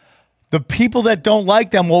 the people that don't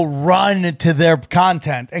like them will run to their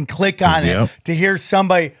content and click on Yep. it to hear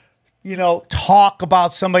somebody, talk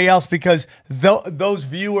about somebody else because those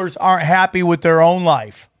viewers aren't happy with their own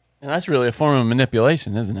life. And that's really a form of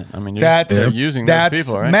manipulation, isn't it? I mean, That's they're using those that's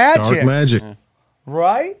people, right? magic, Dark magic.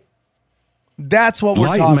 right? That's what we're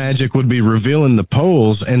Light talking. magic would be revealing the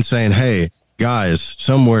poles and saying, hey, guys,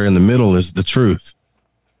 somewhere in the middle is the truth.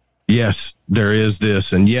 Yes, there is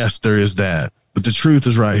this, and yes, there is that. But the truth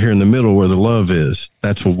is right here in the middle where the love is.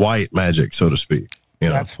 That's white magic, so to speak.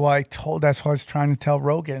 That's why that's what I was trying to tell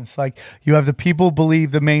Rogan. It's like you have the people who believe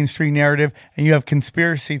the mainstream narrative and you have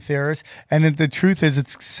conspiracy theorists. And the truth is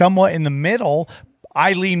it's somewhat in the middle.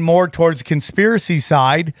 I lean more towards the conspiracy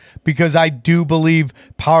side because I do believe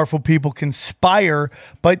powerful people conspire,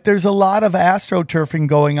 but there's a lot of astroturfing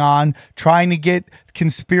going on trying to get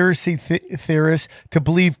conspiracy theorists to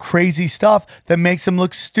believe crazy stuff that makes them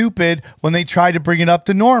look stupid when they try to bring it up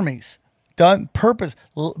to normies. Done purpose,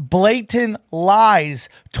 blatant lies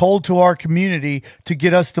told to our community to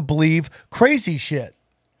get us to believe crazy shit.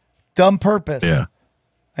 Done purpose. Yeah.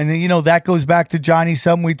 And then, that goes back to Johnny,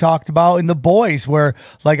 something we talked about in The Boys, where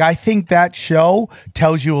I think that show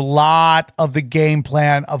tells you a lot of the game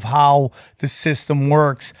plan of how the system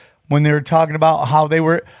works when they were talking about how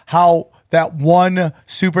that one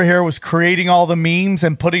superhero was creating all the memes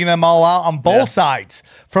and putting them all out on both sides,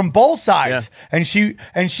 from both sides. Yeah. And she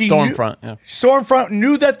Stormfront, Stormfront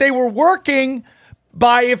knew that they were working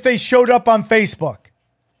by if they showed up on Facebook.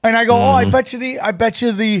 And I go, I bet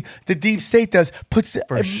you the deep state puts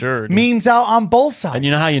For sure, dude. memes out on both sides. And you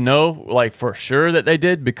know how you know, for sure that they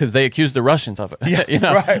did? Because they accused the Russians of it.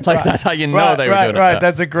 Yeah, right, that's how you know they were doing it. Right, Yeah.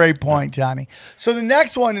 that's a great point, Johnny. So the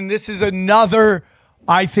next one, and this is another,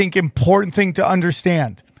 I think, important thing to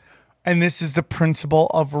understand, and this is the principle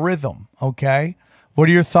of rhythm, okay? What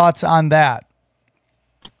are your thoughts on that?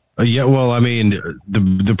 Yeah, well, I mean,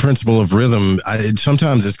 the principle of rhythm,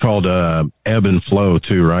 sometimes it's called ebb and flow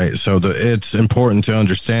too, right? So it's important to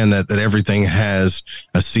understand that everything has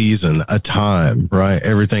a season, a time, right?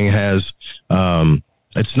 Everything has,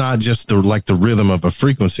 it's not just the rhythm of a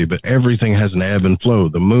frequency, but everything has an ebb and flow.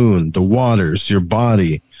 The moon, the waters, your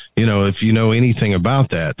body. If you know anything about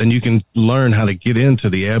that, then you can learn how to get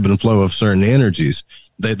into the ebb and flow of certain energies.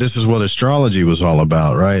 This is what astrology was all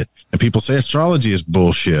about, right? And people say astrology is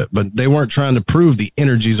bullshit, but they weren't trying to prove the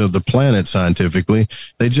energies of the planet scientifically.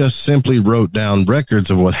 They just simply wrote down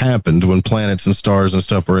records of what happened when planets and stars and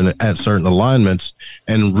stuff were at certain alignments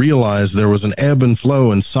and realized there was an ebb and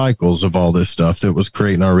flow and cycles of all this stuff that was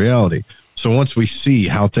creating our reality. So once we see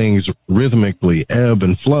how things rhythmically ebb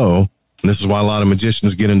and flow, and this is why a lot of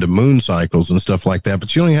magicians get into moon cycles and stuff like that,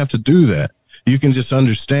 but you don't have to do that. You can just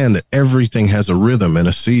understand that everything has a rhythm and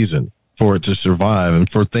a season for it to survive and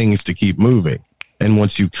for things to keep moving. And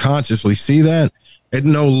once you consciously see that, it's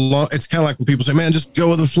kind of like when people say, man, just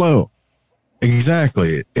go with the flow.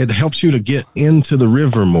 Exactly. It helps you to get into the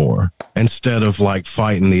river more instead of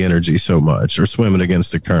fighting the energy so much or swimming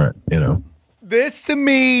against the current, This to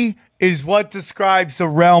me is what describes the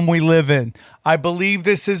realm we live in. I believe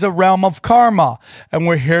this is a realm of karma, and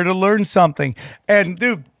we're here to learn something. And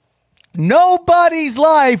dude, nobody's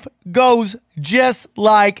life goes just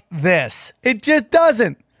like this. It just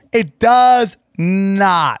doesn't. It does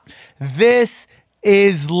not. This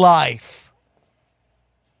is life.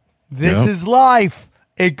 This is life.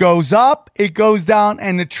 It goes up, it goes down,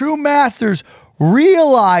 and the true masters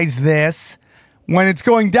realize this when it's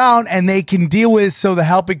going down, and they can deal with it so to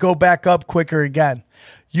help it go back up quicker again.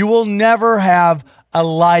 You will never have a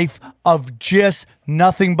life of just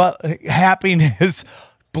nothing but happiness,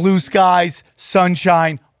 blue skies,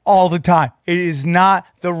 sunshine all the time. It is not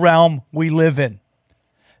the realm we live in.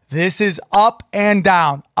 This is up and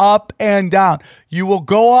down, up and down. You will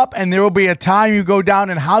go up and there will be a time you go down,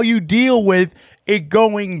 and how you deal with it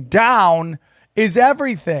going down is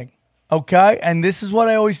everything. Okay? And this is what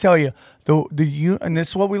I always tell you. And this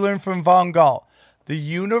is what we learned from Von Gall. The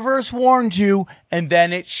universe warns you and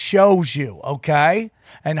then it shows you, okay?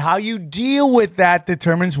 And how you deal with that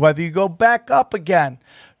determines whether you go back up again.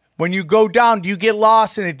 When you go down, do you get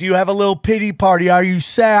lost in it? Do you have a little pity party? Are you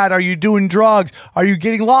sad? Are you doing drugs? Are you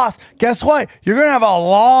getting lost? Guess what? You're going to have a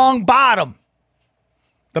long bottom.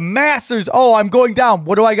 The masters, I'm going down.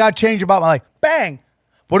 What do I got to change about my life? Bang.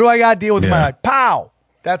 What do I got to deal with in my life? Pow.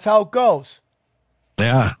 That's how it goes.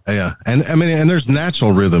 Yeah. And I mean, and there's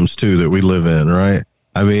natural rhythms too that we live in, right?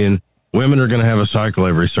 I mean, Women are going to have a cycle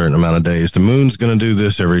every certain amount of days. The moon's going to do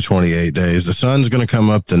this every 28 days. The sun's going to come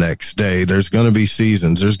up the next day. There's going to be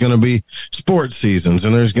seasons. There's going to be sports seasons,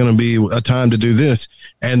 and there's going to be a time to do this.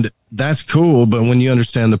 And that's cool. But when you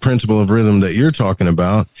understand the principle of rhythm that you're talking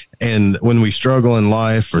about, and when we struggle in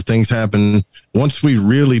life or things happen, once we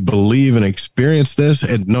really believe and experience this,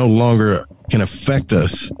 it no longer can affect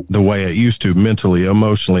us the way it used to mentally,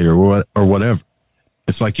 emotionally, or whatever.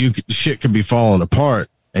 It's like shit could be falling apart.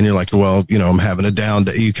 And you're like, well, I'm having a down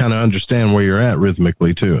day. You kind of understand where you're at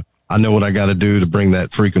rhythmically too. I know what I got to do to bring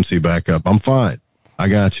that frequency back up. I'm fine. I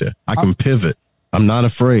got you. I can pivot. I'm not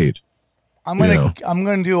afraid. I'm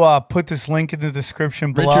gonna put this link in the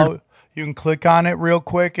description below. Richard. You can click on it real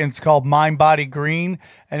quick, and it's called Mind Body Green,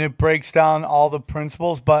 and it breaks down all the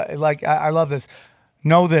principles. But like, I love this.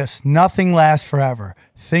 Know this: nothing lasts forever.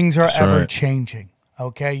 Things are ever changing.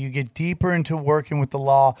 Okay, you get deeper into working with the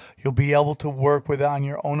law, you'll be able to work with it on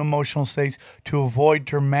your own emotional states to avoid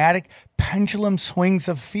dramatic pendulum swings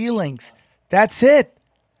of feelings. That's it.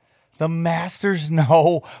 The masters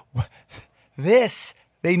know this.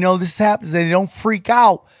 They know this happens. They don't freak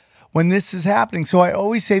out when this is happening. So I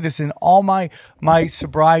always say this in all my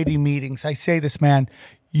sobriety meetings. I say this, man,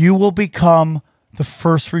 you will become the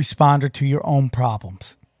first responder to your own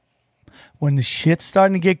problems. When the shit's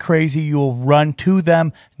starting to get crazy, you will run to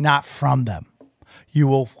them, not from them. You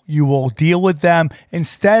will deal with them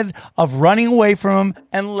instead of running away from them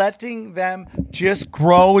and letting them just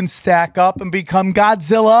grow and stack up and become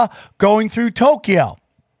Godzilla going through Tokyo.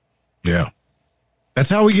 Yeah. That's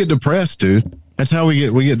how we get depressed, dude. That's how we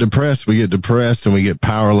get depressed. We get depressed and we get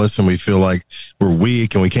powerless and we feel like we're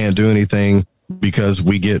weak and we can't do anything because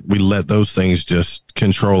we let those things just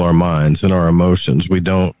control our minds and our emotions. We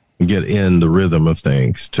don't get in the rhythm of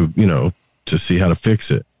things to see how to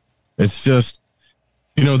fix it. It's just,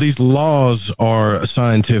 these laws are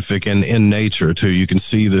scientific and in nature too. You can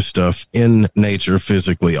see this stuff in nature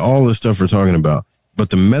physically, all the stuff we're talking about,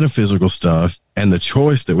 but the metaphysical stuff and the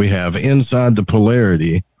choice that we have inside the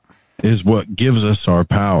polarity is what gives us our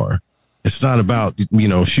power. It's not about,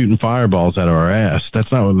 shooting fireballs at our ass.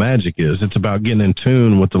 That's not what magic is. It's about getting in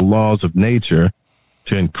tune with the laws of nature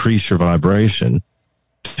to increase your vibration,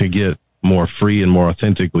 to get more free and more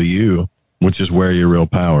authentically you, which is where your real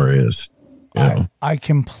power is. I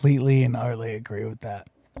completely and utterly agree with that.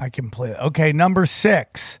 Okay, number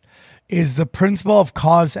 6 is the principle of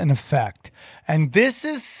cause and effect. And this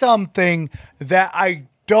is something that I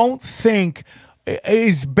don't think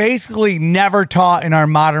is basically never taught in our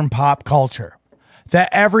modern pop culture. That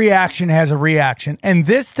every action has a reaction. And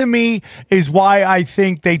this to me is why I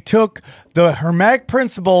think they took the Hermetic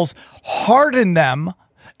principles, hardened them,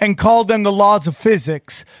 and called them the laws of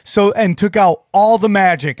physics, and took out all the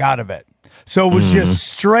magic out of it. So it was just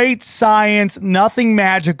straight science, nothing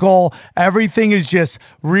magical. Everything is just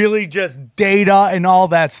really just data and all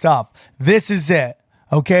that stuff. This is it.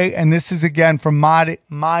 Okay, and this is again from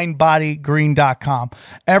mindbodygreen.com.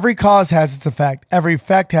 Every cause has its effect. Every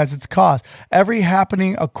effect has its cause. Every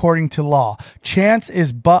happening according to law. Chance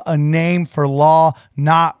is but a name for law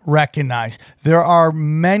not recognized. There are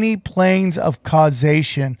many planes of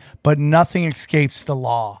causation, but nothing escapes the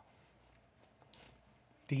law.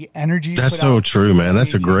 The energy. That's so true, man.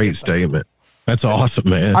 That's a great statement. That's awesome,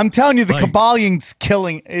 man. I'm telling you, the Kabbalions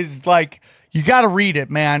killing is like... You got to read it,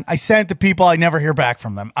 man. I sent it to people. I never hear back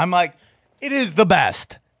from them. I'm like, it is the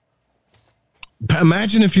best.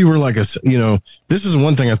 Imagine if you were like this is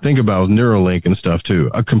one thing I think about with Neuralink and stuff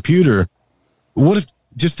too. A computer,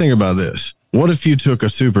 just think about this. What if you took a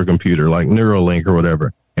supercomputer like Neuralink or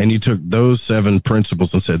whatever, and you took those 7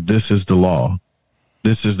 principles and said, this is the law.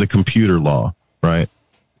 This is the computer law, right?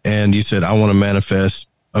 And you said, I want to manifest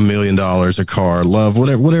 $1 million, a car, love,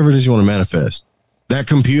 whatever it is you want to manifest. That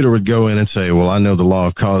computer would go in and say, well, I know the law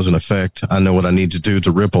of cause and effect. I know what I need to do to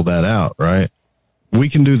ripple that out, right? We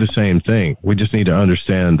can do the same thing. We just need to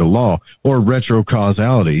understand the law or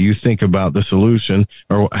retrocausality. You think about the solution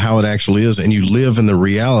or how it actually is, and you live in the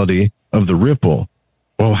reality of the ripple.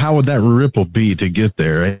 Well, how would that ripple be to get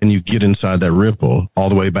there? And you get inside that ripple all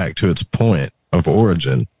the way back to its point of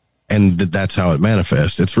origin. And that's how it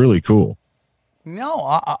manifests. It's really cool.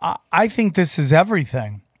 No, I think this is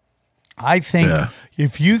everything. I think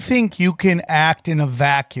if you think you can act in a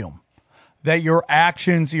vacuum, that your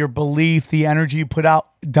actions, your belief, the energy you put out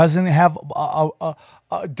doesn't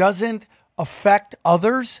affect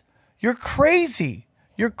others, you're crazy.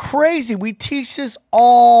 You're crazy. We teach this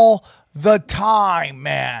all the time,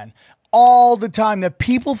 man. All the time, that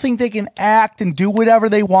people think they can act and do whatever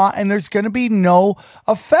they want and there's going to be no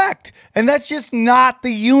effect. And that's just not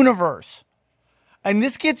the universe. And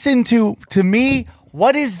this gets into, to me,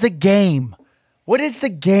 What is the game? What is the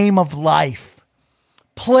game of life?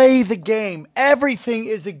 Play the game. Everything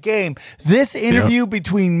is a game. This interview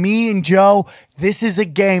between me and Joe, this is a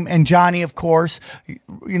game. And Johnny, of course,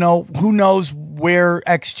 you know, who knows where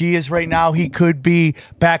XG is right now? He could be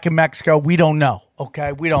back in Mexico. We don't know.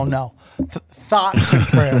 Okay, we don't know. Thoughts and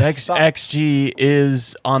prayers. XG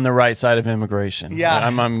is on the right side of immigration. Yeah.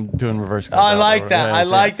 I'm doing reverse. I like that. I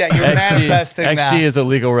like that. You're manifesting XG that. XG is a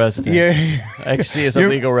legal resident. XG is a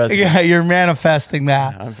legal resident. Yeah, you're manifesting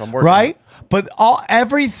that. I'm working right? But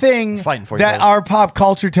everything that our pop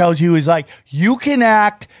culture tells you is like, you can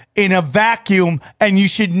act in a vacuum and you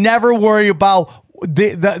should never worry about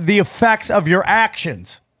the effects of your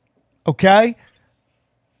actions. Okay?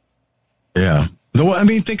 Yeah. I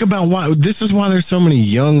mean, think about why. This is why there's so many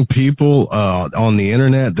young people on the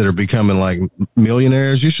internet that are becoming like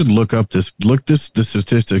millionaires. You should look the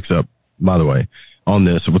statistics up, by the way, on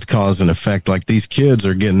this with cause and effect. Like these kids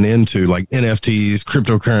are getting into like NFTs,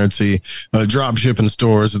 cryptocurrency, drop shipping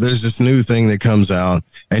stores. There's this new thing that comes out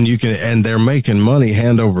and they're making money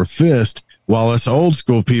hand over fist. While us old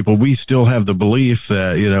school people, we still have the belief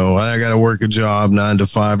that, you know, I got to work a job 9 to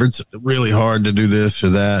 5. It's really hard to do this or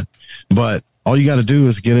that. But all you got to do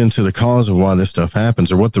is get into the cause of why this stuff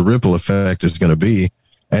happens or what the ripple effect is going to be.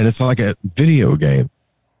 And it's like a video game.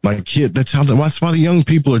 Like that's why the young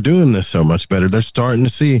people are doing this so much better. They're starting to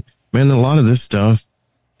see, man, a lot of this stuff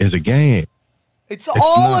is a game. It's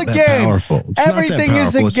all a game. Powerful. It's Everything not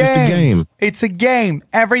that powerful. is a It's game. just a game. It's a game.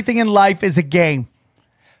 Everything in life is a game.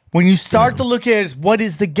 When you start to look at it as what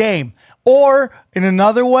is the game? Or in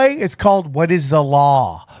another way, it's called what is the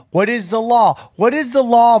law? What is the law? What is the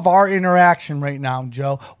law of our interaction right now,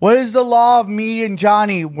 Joe? What is the law of me and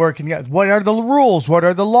Johnny working together? What are the rules? What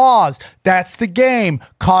are the laws? That's the game.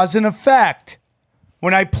 Cause and effect.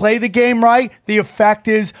 When I play the game right, the effect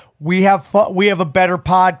is we have a better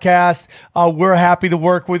podcast. We're happy to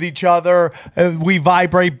work with each other. We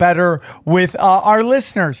vibrate better with our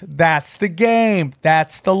listeners. That's the game.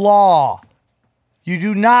 That's the law. You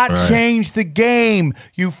do not change the game.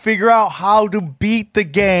 You figure out how to beat the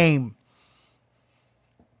game.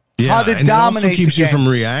 Yeah, how to and dominate it also keeps the you game. from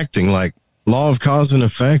reacting. Like law of cause and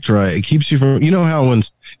effect, right? It keeps you from, you know how when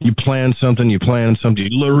you plan something,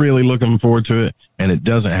 you're really looking forward to it, and it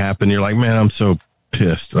doesn't happen. You're like, man, I'm so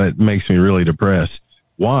pissed. That makes me really depressed.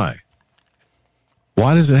 Why?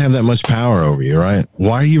 Why does it have that much power over you, right?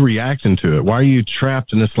 Why are you reacting to it? Why are you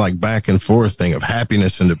trapped in this like back and forth thing of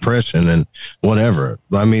happiness and depression and whatever?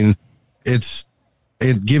 I mean, it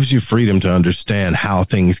gives you freedom to understand how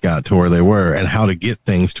things got to where they were and how to get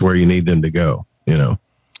things to where you need them to go, you know?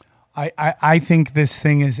 I think this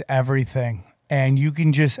thing is everything. And you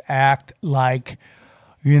can just act like,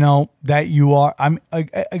 you know, that you are.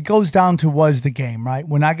 It goes down to was the game, right?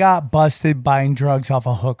 When I got busted buying drugs off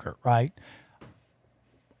a hooker, right?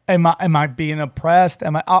 Am I being oppressed?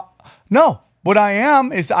 No. What I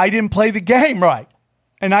am is I didn't play the game right,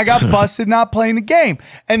 and I got busted not playing the game.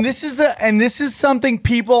 And this is something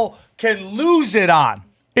people can lose it on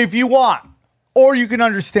if you want, or you can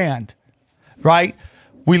understand, right?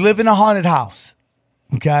 We live in a haunted house,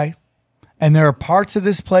 okay, and there are parts of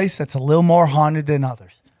this place that's a little more haunted than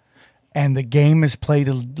others, and the game is played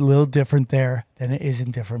a little different there than it is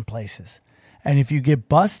in different places. And if you get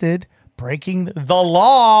busted breaking the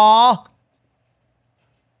law,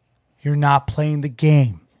 you're not playing the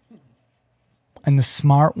game. And the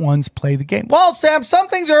smart ones play the game. Well, Sam, some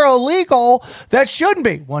things are illegal that shouldn't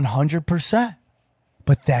be. 100%.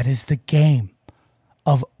 But that is the game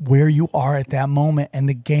of where you are at that moment, and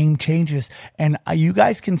the game changes. And you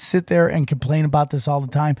guys can sit there and complain about this all the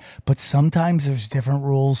time, but sometimes there's different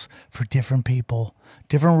rules for different people.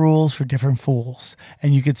 Different rules for different fools.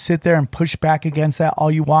 And you could sit there and push back against that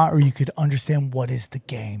all you want, or you could understand what is the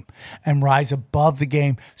game and rise above the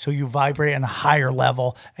game so you vibrate on a higher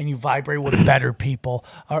level and you vibrate with better people.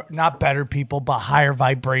 Or not better people, but higher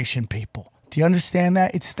vibration people. Do you understand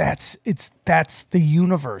that? That's the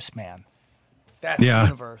universe, man. That's the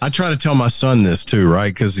universe. I try to tell my son this too,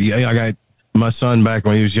 right? Because I got my son back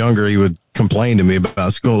when he was younger, he would complain to me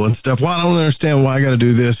about school and stuff. Well, I don't understand why I got to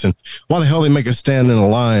do this, and why the hell they make us stand in a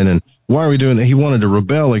line, and why are we doing that? He wanted to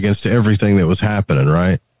rebel against everything that was happening,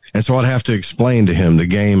 right? And so I'd have to explain to him the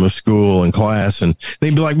game of school and class, and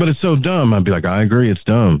they'd be like, but it's so dumb. I'd be like, I agree, it's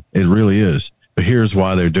dumb. It really is. But here's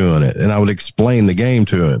why they're doing it. And I would explain the game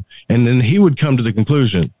to him. And then he would come to the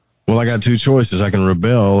conclusion, well, I got two choices. I can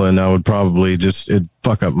rebel, and I would probably it'd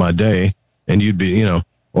fuck up my day, and you'd be, you know,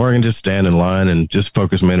 or I can just stand in line and just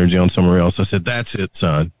focus my energy on somewhere else. I said, that's it,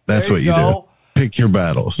 son. That's what you do. Pick your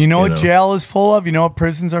battles. You know what jail is full of? You know what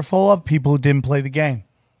prisons are full of? People who didn't play the game.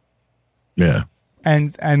 Yeah.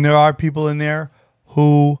 and there are people in there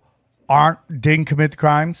who didn't commit the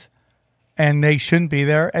crimes, and they shouldn't be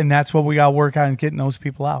there, and that's what we got to work on, getting those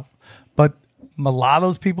people out. But a lot of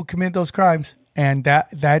those people commit those crimes, and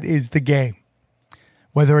that is the game.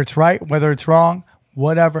 Whether it's right, whether it's wrong,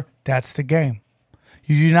 whatever, that's the game.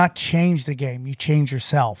 You do not change the game. You change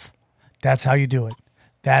yourself. That's how you do it.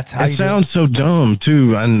 That's how it you sounds so dumb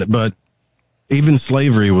too, but even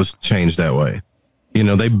slavery was changed that way. You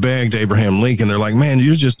know, they begged Abraham Lincoln. They're like, man,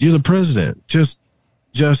 you're the president. Just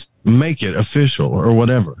make it official or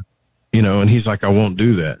whatever, you know. And he's like, I won't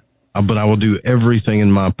do that, but I will do everything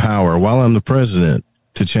in my power while I'm the president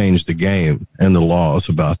to change the game and the laws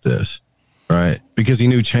about this, right? Because he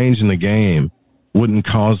knew changing the game wouldn't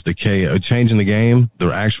cause the chaos. Changing the game,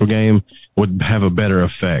 the actual game, would have a better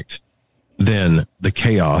effect than the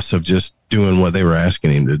chaos of just doing what they were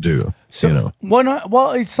asking him to do. So, you know,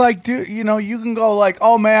 well, it's like, dude, you know, you can go like,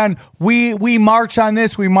 oh man, we march on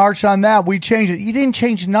this, we march on that, we change it. You didn't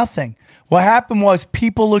change nothing. What happened was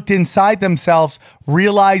people looked inside themselves,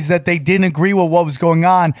 realized that they didn't agree with what was going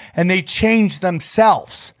on, and they changed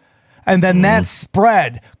themselves. And then that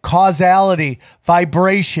spread, causality,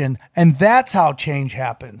 vibration, and that's how change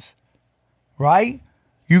happens, right?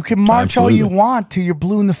 You can march all you want till you're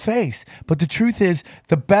blue in the face. But the truth is,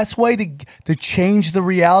 the best way to change the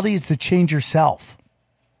reality is to change yourself.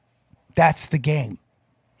 That's the game.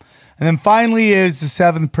 And then finally is the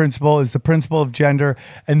seventh principle, is the principle of gender.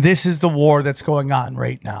 And this is the war that's going on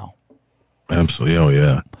right now. Absolutely. Oh,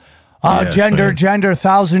 yeah. Yes, gender,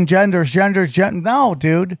 1,000 genders, gender. No,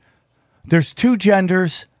 dude. There's 2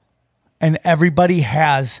 genders, and everybody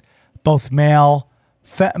has both male,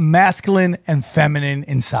 masculine, and feminine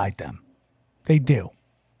inside them. They do.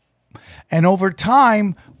 And over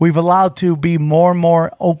time, we've allowed to be more and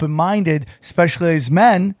more open-minded, especially as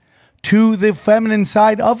men, to the feminine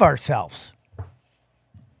side of ourselves.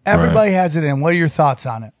 Everybody has it in. What are your thoughts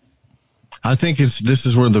on it? I think this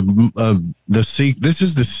is where this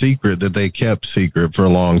is the secret that they kept secret for a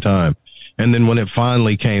long time. And then when it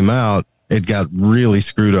finally came out, it got really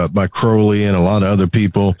screwed up by Crowley and a lot of other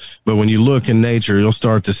people. But when you look in nature, you'll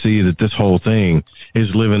start to see that this whole thing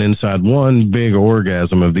is living inside one big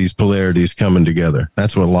orgasm of these polarities coming together.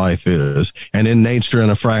 That's what life is. And in nature, in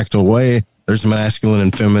a fractal way, there's masculine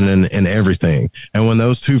and feminine in everything. And when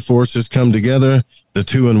those two forces come together, the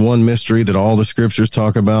 2-in-1 mystery that all the scriptures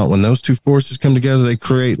talk about, when those two forces come together, they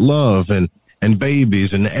create love and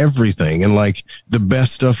babies and everything, and like the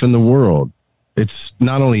best stuff in the world. It's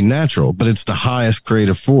not only natural, but it's the highest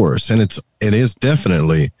creative force, and it is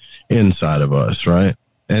definitely inside of us, right?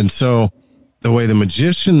 And so the way the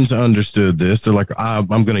magicians understood this, they're like, I'm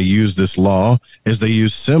going to use this law, is they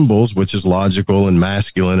use symbols, which is logical and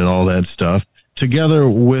masculine and all that stuff, together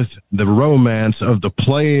with the romance of the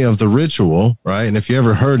play of the ritual, right? And if you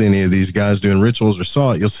ever heard any of these guys doing rituals or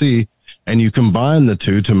saw it, you'll see, and you combine the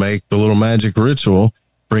two to make the little magic ritual,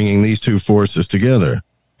 bringing these two forces together.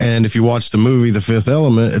 And if you watch the movie, The Fifth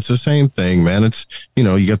Element, it's the same thing, man. It's, you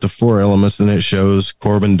know, you got the 4 elements, and it shows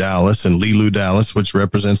Corbin Dallas and Leeloo Dallas, which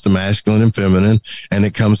represents the masculine and feminine, and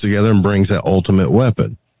it comes together and brings that ultimate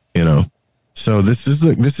weapon, you know. So this is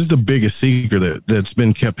the biggest secret that's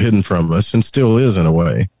been kept hidden from us, and still is in a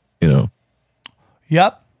way, you know.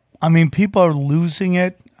 Yep. I mean, people are losing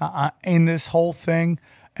it in this whole thing,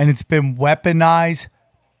 and it's been weaponized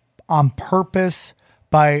on purpose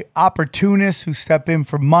by opportunists who step in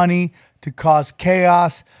for money to cause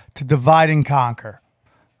chaos, to divide and conquer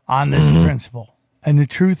on this principle. And the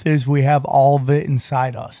truth is, we have all of it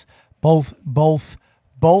inside us, both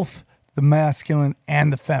the masculine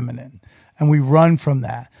and the feminine. And we run from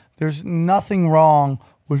that. There's nothing wrong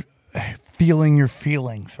with feeling your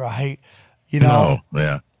feelings, right? You know? No,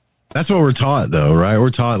 yeah. That's what we're taught, though, right?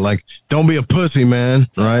 We're taught, like, don't be a pussy, man,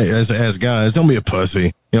 right? As guys, don't be a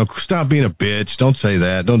pussy. You know, stop being a bitch. Don't say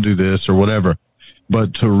that. Don't do this or whatever.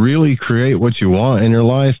 But to really create what you want in your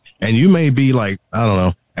life, and you may be like, I don't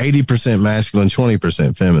know, 80% masculine,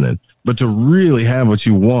 20% feminine, but to really have what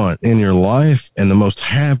you want in your life in the most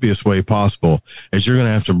happiest way possible is you're going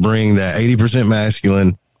to have to bring that 80%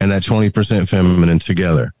 masculine and that 20% feminine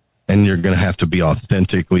together. And you're going to have to be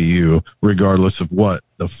authentically you, regardless of what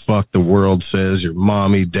the fuck the world says, your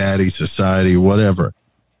mommy, daddy, society, whatever.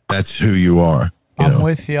 That's who you are. I'm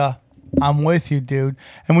with you, dude.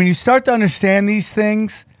 And when you start to understand these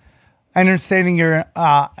things, understanding your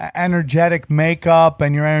energetic makeup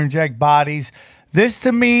and your energetic bodies, this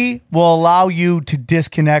to me will allow you to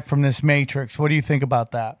disconnect from this matrix. What do you think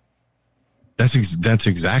about that? That's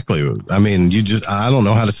exactly. I mean, I don't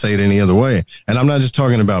know how to say it any other way. And I'm not just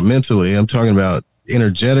talking about mentally. I'm talking about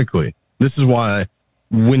energetically. This is why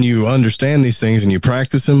when you understand these things and you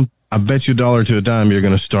practice them, I bet you $1 to a dime you're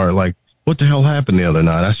going to start like, what the hell happened the other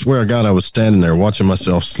night? I swear to God, I was standing there watching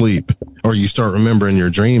myself sleep. Or you start remembering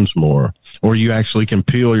your dreams more. Or you actually can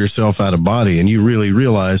peel yourself out of body and you really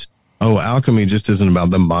realize, oh, alchemy just isn't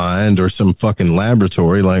about the mind or some fucking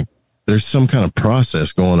laboratory. Like, there's some kind of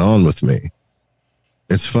process going on with me.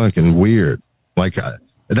 It's fucking weird. Like,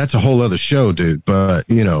 that's a whole other show, dude. But,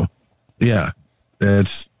 you know, yeah,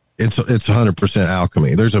 it's 100%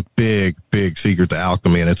 alchemy. There's a big, big secret to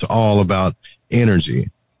alchemy, and it's all about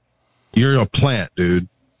energy. You're a plant, dude,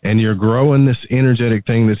 and you're growing this energetic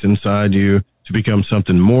thing that's inside you to become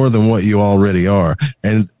something more than what you already are.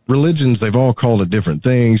 And religions, they've all called it different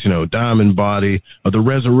things, you know, diamond body, or the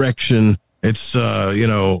resurrection. It's, you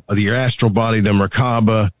know, your astral body, the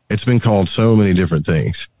Merkaba. It's been called so many different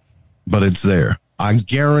things, but it's there. I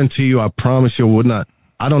guarantee you, I promise you,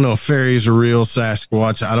 I don't know if fairies are real,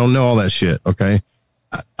 Sasquatch. I don't know all that shit. Okay.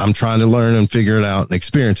 I'm trying to learn and figure it out and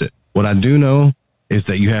experience it. What I do know is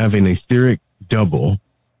that you have an etheric double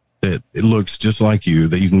that it looks just like you,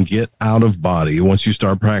 that you can get out of body once you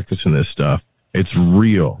start practicing this stuff. It's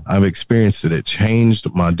real. I've experienced it. It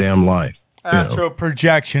changed my damn life. Astral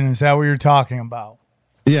projection, is that what you're talking about?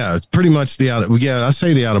 Yeah, it's pretty much I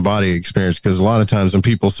say the out of body experience because a lot of times when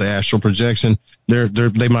people say astral projection,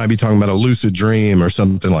 they might be talking about a lucid dream or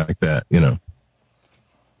something like that, you know.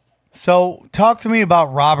 So talk to me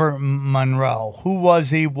about Robert Monroe. Who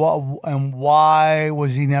was he, and why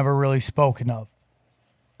was he never really spoken of?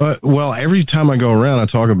 Well, every time I go around, I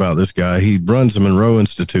talk about this guy. He runs the Monroe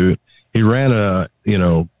Institute. He ran a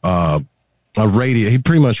radio. He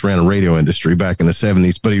pretty much ran a radio industry back in the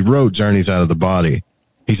 70s, but he wrote Journeys Out of the Body.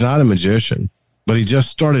 He's not a magician, but he just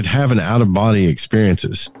started having out of body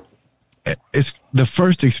experiences. It's the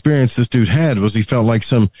first experience this dude had was he felt like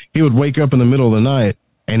he would wake up in the middle of the night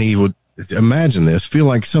and he would, imagine this, feel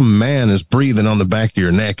like some man is breathing on the back of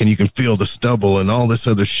your neck and you can feel the stubble and all this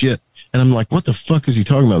other shit. And I'm like, what the fuck is he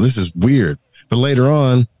talking about? This is weird. But later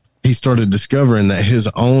on, he started discovering that his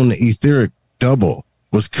own etheric double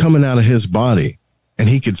was coming out of his body and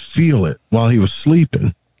he could feel it while he was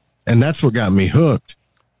sleeping. And that's what got me hooked.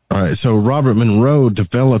 All right. So Robert Monroe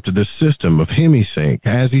developed this system of hemisync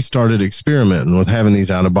as he started experimenting with having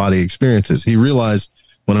these out of body experiences. He realized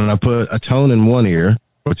when I put a tone in one ear,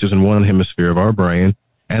 which is in one hemisphere of our brain,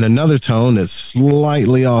 and another tone that's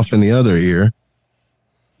slightly off in the other ear,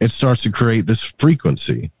 it starts to create this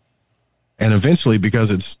frequency. And eventually,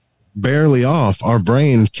 because it's barely off, our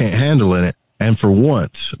brain can't handle it. And for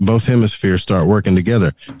once, both hemispheres start working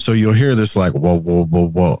together. So you'll hear this like, whoa, whoa, whoa,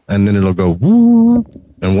 whoa. And then it'll go, woo.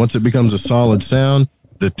 And once it becomes a solid sound,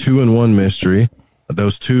 the 2-in-1 mystery,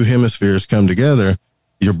 those two hemispheres come together,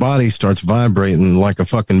 your body starts vibrating like a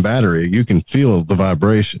fucking battery. You can feel the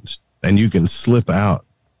vibrations and you can slip out.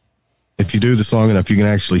 If you do this long enough, you can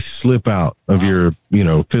actually slip out of your,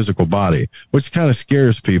 physical body, which kind of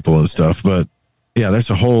scares people and stuff. But yeah,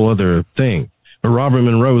 that's a whole other thing. But Robert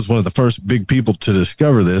Monroe was one of the first big people to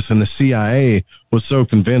discover this. And the CIA was so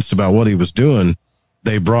convinced about what he was doing,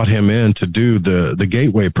 they brought him in to do the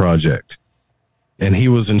Gateway Project. And he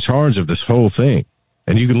was in charge of this whole thing.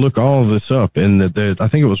 And you can look all of this up. And I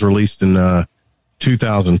think it was released in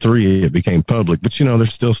 2003. It became public. But,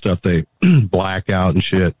 there's still stuff they black out and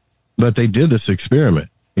shit. But they did this experiment,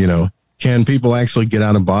 Can people actually get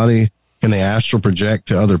out of body? Can they astral project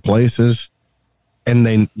to other places? And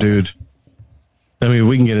we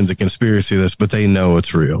can get into conspiracy of this, but they know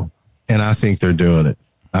it's real. And I think they're doing it.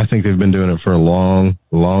 I think they've been doing it for a long,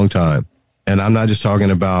 long time. And I'm not just talking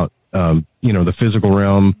about, the physical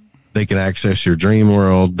realm. They can access your dream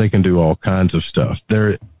world. They can do all kinds of stuff.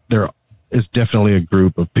 There is definitely a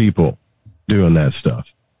group of people doing that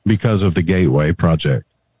stuff because of the Gateway Project.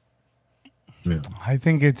 Yeah. I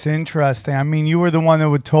think it's interesting. I mean, you were the one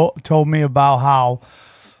that told me about how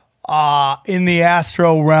in the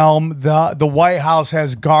astro realm, the White House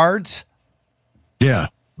has guards. Yeah,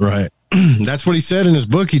 right. That's what he said in his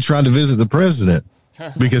book. He tried to visit the president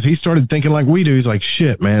because he started thinking like we do. He's like,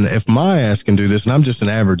 shit, man, if my ass can do this and I'm just an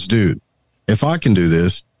average dude, if I can do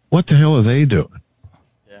this, what the hell are they doing?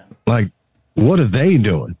 Yeah. Like, what are they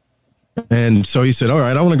doing? And so he said, all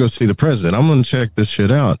right, I want to go see the president. I'm going to check this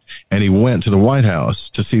shit out. And he went to the White House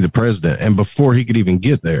to see the president. And before he could even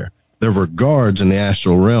get there were guards in the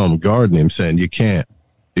astral realm guarding him saying, you can't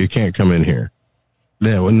come in here.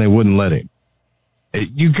 Then when they wouldn't let him.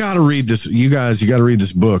 You got to read this. You guys, you got to read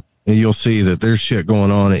this book and you'll see that there's shit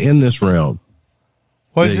going on in this realm.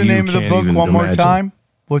 What's the name of the book one more time?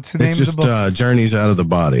 What's the name of the book? It's just Journeys Out of the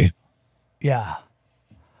Body. Yeah.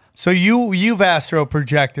 So you've astro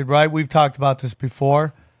projected, right? We've talked about this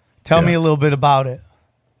before. Tell me a little bit about it.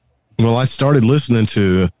 Well, I started listening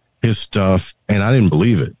to his stuff and I didn't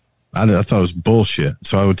believe it. I thought it was bullshit.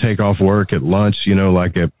 So I would take off work at lunch,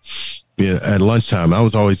 like at lunchtime. I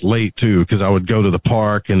was always late too, because I would go to the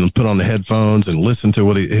park and put on the headphones and listen to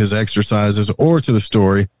his exercises or to the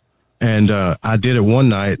story. And I did it one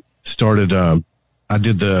night, I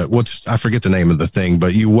did I forget the name of the thing,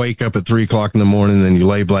 but you wake up at 3:00 in the morning and you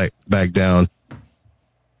lay back down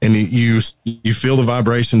and you feel the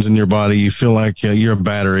vibrations in your body. You feel like you're a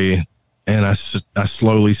battery. And I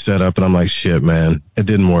slowly set up and I'm like, shit, man, it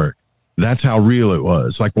didn't work. That's how real it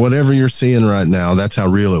was. Like whatever you're seeing right now, that's how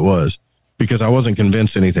real it was, because I wasn't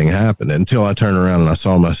convinced anything happened until I turned around and I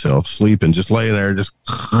saw myself sleeping, just lay there, just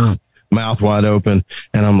mouth wide open.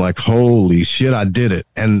 And I'm like, holy shit, I did it.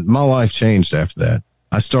 And my life changed after that.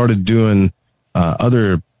 I started doing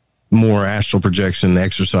other more astral projection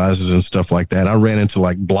exercises and stuff like that. I ran into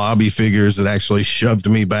like blobby figures that actually shoved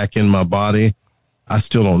me back in my body. I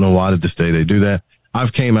still don't know why to this day they do that.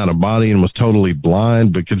 I've came out of body and was totally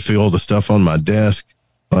blind, but could feel the stuff on my desk.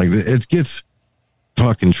 Like it gets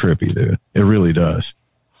fucking trippy, dude. It really does.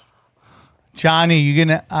 Johnny,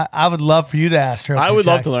 I would love for you to ask her. I would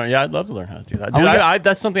love to learn. Yeah, I'd love to learn how to do that. Dude,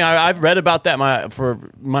 that's something I've read about that for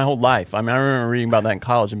my whole life. I mean, I remember reading about that in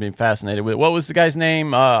college and being fascinated with it. What was the guy's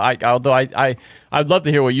name? I'd love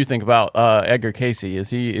to hear what you think about Edgar Casey. Is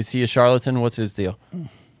he a charlatan? What's his deal?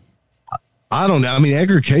 I don't know. I mean,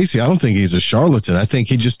 Edgar Casey, I don't think he's a charlatan. I think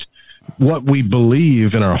what we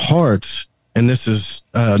believe in our hearts, and this is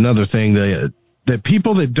another thing that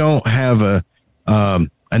people that don't have a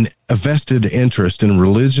vested interest in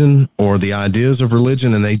religion or the ideas of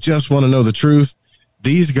religion, and they just want to know the truth,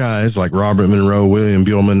 these guys like Robert Monroe, William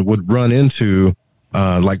Buhlman would run into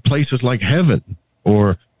like places like heaven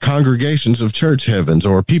or congregations of church heavens,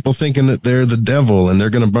 or people thinking that they're the devil and they're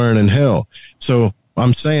going to burn in hell. So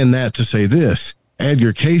I'm saying that to say this: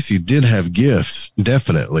 Edgar Casey did have gifts,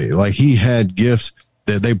 definitely. Like he had gifts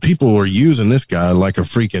that people were using this guy like a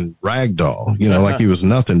freaking rag doll, like he was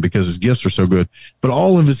nothing, because his gifts were so good. But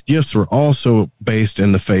all of his gifts were also based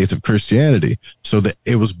in the faith of Christianity, so that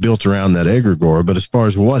it was built around that egregore. But as far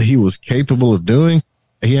as what he was capable of doing,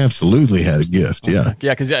 he absolutely had a gift. Yeah,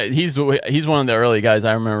 yeah, because he's one of the early guys.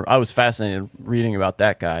 I remember I was fascinated reading about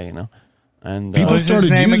that guy. And people started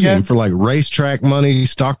using him for like racetrack money,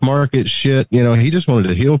 stock market shit. He just wanted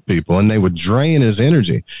to heal people, and they would drain his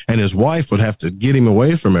energy, and his wife would have to get him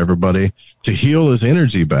away from everybody to heal his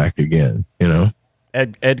energy back again.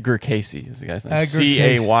 Edgar Casey is the guy's name.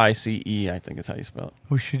 Cayce, I think is how you spell it.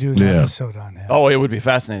 We should do an episode on him. Oh, it would be a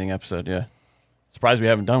fascinating episode. Yeah, surprised we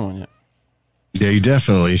haven't done one yet. Yeah, you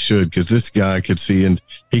definitely should, because this guy could see, and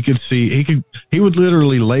he would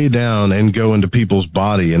literally lay down and go into people's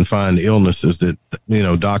body and find illnesses that,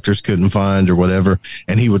 doctors couldn't find or whatever.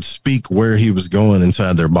 And he would speak where he was going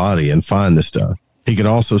inside their body and find the stuff. He could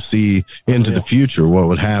also see into the future what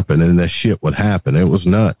would happen, and that shit would happen. It was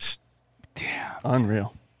nuts. Damn.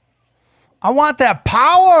 Unreal. I want that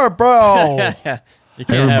power, bro. You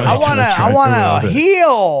can't have I want to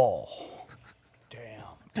heal.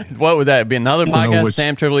 What would that be? Another podcast?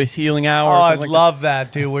 Sam Tripoli's Healing Hour? Oh, I'd love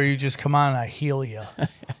that, dude, where you just come on and I heal you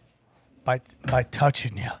by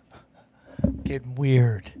touching you. Getting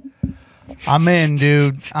weird. I'm in,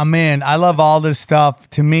 dude. I'm in. I love all this stuff.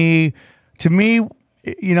 To me,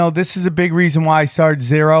 this is a big reason why I started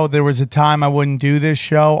Zero. There was a time I wouldn't do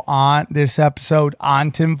this episode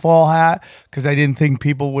on Tinfoil Hat, because I didn't think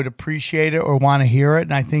people would appreciate it or want to hear it.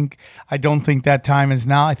 And I don't think that time is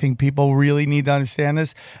now. I think people really need to understand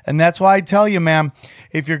this. And that's why I tell you, man,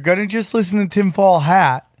 if you're going to just listen to Tinfoil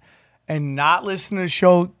Hat and not listen to a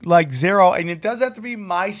show like Zero, and it doesn't have to be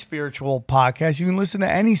my spiritual podcast. You can listen to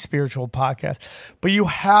any spiritual podcast, but you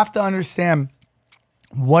have to understand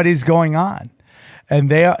what is going on. And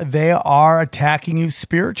they are attacking you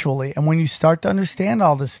spiritually. And when you start to understand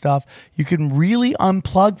all this stuff, you can really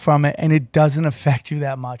unplug from it, and it doesn't affect you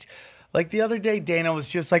that much. Like the other day, Dana was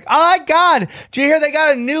just like, oh my God, did you hear they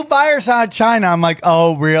got a new virus out of China? I'm like,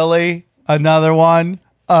 oh, really? Another one?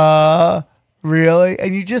 Really?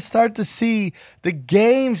 And you just start to see the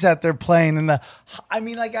games that they're playing. I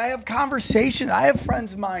have conversations. I have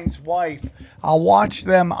friends of mine's wife. I'll watch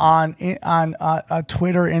them on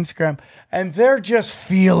Twitter, Instagram, and they're just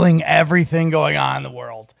feeling everything going on in the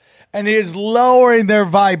world. And it is lowering their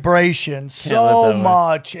vibration so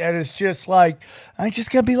much. And it's just like, I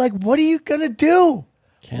just got to be like, what are you going to do?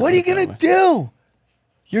 What are you going to do?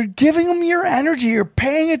 You're giving them your energy. You're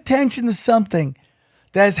paying attention to something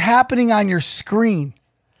that is happening on your screen,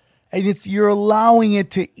 and you're allowing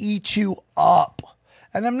it to eat you up.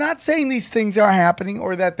 And I'm not saying these things are happening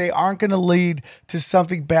or that they aren't going to lead to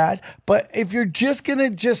something bad. But if you're just going to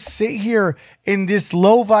just sit here in this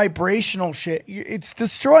low vibrational shit, it's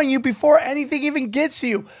destroying you before anything even gets to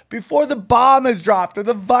you, before the bomb is dropped or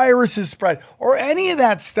the virus is spread or any of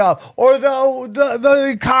that stuff, or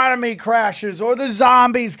the economy crashes or the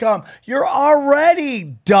zombies come. You're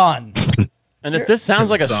already done. And if this sounds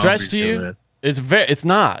like a stretch to you, it's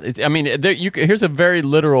not. Here's a very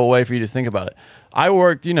literal way for you to think about it. I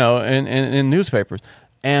worked, in newspapers,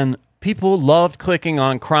 and people loved clicking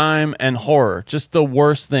on crime and horror, just the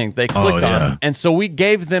worst thing. They clicked on it. And so we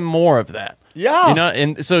gave them more of that. Yeah.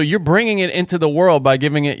 And so you're bringing it into the world by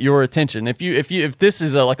giving it your attention. If this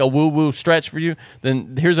is like a woo-woo stretch for you,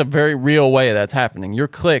 then here's a very real way that's happening. Your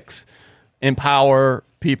clicks empower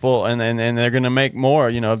people, and they're going to make more,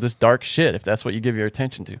 of this dark shit if that's what you give your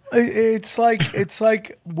attention to. It's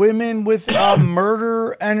like women with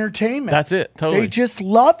murder entertainment. That's it. Totally. They just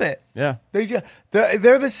love it. Yeah.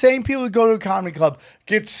 They're the same people who go to a comedy club,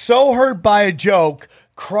 get so hurt by a joke,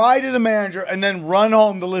 cry to the manager, and then run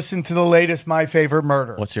home to listen to the latest My Favorite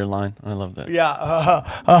Murder. What's your line? I love that.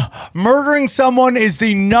 Yeah. Murdering someone is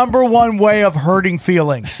the number one way of hurting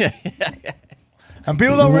feelings. And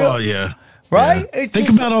people don't Well, yeah. Right? Yeah. Think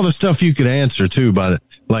about all the stuff you could answer too by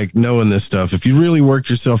like knowing this stuff. If you really worked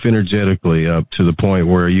yourself energetically up to the point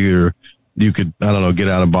where you could, I don't know, get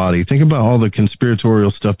out of body. Think about all the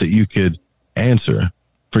conspiratorial stuff that you could answer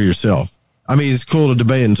for yourself. I mean, it's cool to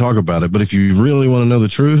debate and talk about it, but if you really want to know the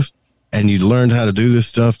truth and you learned how to do this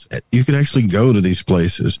stuff, you could actually go to these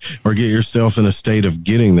places or get yourself in a state of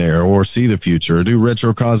getting there or see the future or do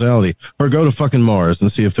retrocausality or go to fucking Mars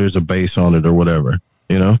and see if there's a base on it or whatever,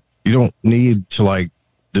 You don't need to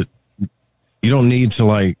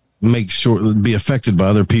make sure be affected by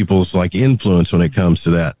other people's like influence when it comes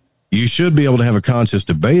to that. You should be able to have a conscious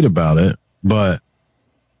debate about it, but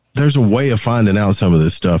there's a way of finding out some of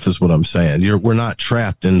this stuff is what I'm saying. We're not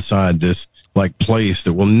trapped inside this like place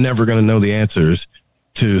that we're never going to know the answers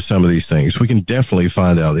to some of these things. We can definitely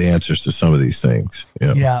find out the answers to some of these things.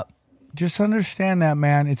 Yeah. Just understand that,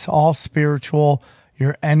 man. It's all spiritual,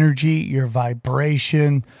 your energy, your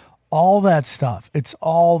vibration, all that stuff. It's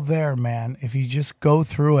all there, man. If you just go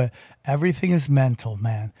through it, everything is mental,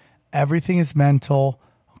 man. Everything is mental.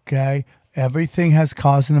 Okay. Everything has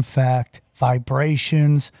cause and effect,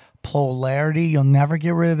 vibrations, polarity. You'll never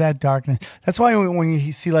get rid of that darkness. That's why when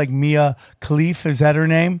you see like Mia Khalifa, is that her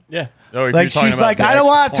name? Yeah. Like she's like, I don't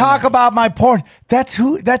want to talk about my porn. That's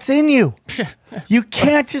in you. You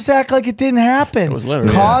can't just act like it didn't happen. It was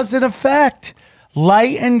literally cause and effect,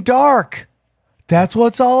 light and dark. That's what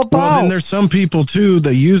it's all about. Well, then there's some people too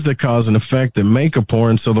that use the cause and effect that make a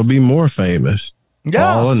porn so they'll be more famous.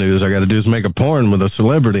 Yeah. All the news I got to do is make a porn with a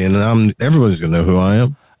celebrity, and everybody's gonna know who I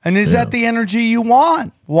am. And is that the energy you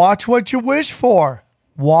want? Watch what you wish for.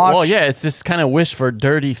 Well, yeah, it's just kind of wish for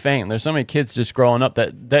dirty fame. There's so many kids just growing up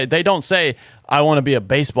that they don't say, I want to be a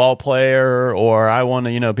baseball player or I want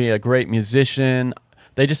to, be a great musician.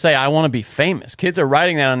 They just say, I want to be famous. Kids are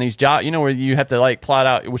writing that on these jobs, where you have to like plot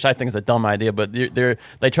out, which I think is a dumb idea, but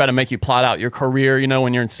they try to make you plot out your career,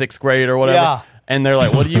 when you're in 6th grade or whatever. Yeah. And they're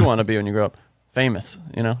like, what do you want to be when you grow up? Famous,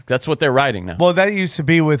 that's what they're writing now. Well, that used to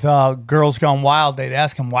be with Girls Gone Wild. They'd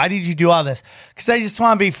ask them, why did you do all this? Because I just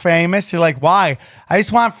want to be famous. You're like, why? I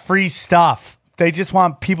just want free stuff. They just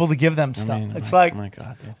want people to give them stuff. It's like, my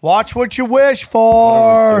God, dude. Watch what you wish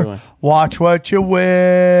for. Watch what you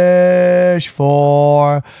wish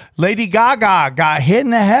for. Lady Gaga got hit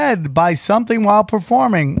in the head by something while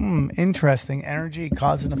performing. Interesting. Energy,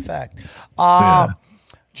 cause and effect.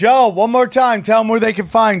 Joe, one more time. Tell them where they can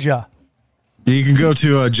find you. You can go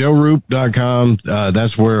to joeroop.com.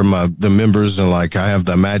 That's where the members and I have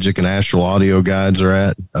the magic and astral audio guides are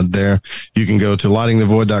at there. You can go to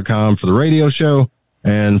lightingthevoid.com for the radio show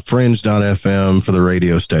and fringe.fm for the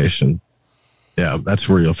radio station. Yeah, that's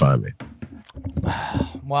where you'll find me.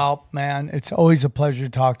 Well, man, it's always a pleasure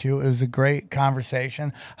to talk to you. It was a great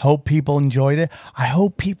conversation. Hope people enjoyed it. I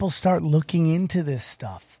hope people start looking into this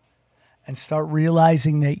stuff and start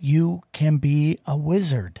realizing that you can be a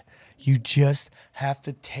wizard. You just have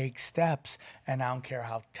to take steps. And I don't care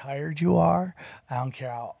how tired you are. I don't care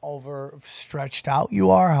how overstretched out you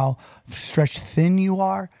are, how stretched thin you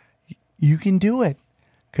are. You can do it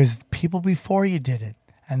because people before you did it.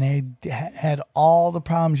 And they had all the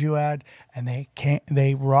problems you had, and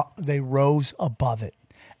they rose above it.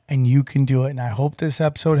 And you can do it. And I hope this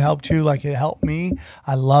episode helped you like it helped me.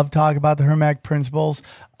 I love talking about the Hermetic principles.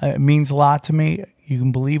 It means a lot to me. You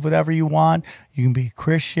can believe whatever you want. You can be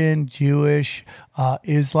Christian, Jewish,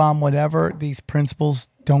 Islam, whatever. These principles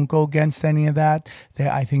Don't go against any of that.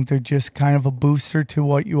 I think they're just kind of a booster to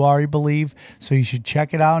what you already believe. So you should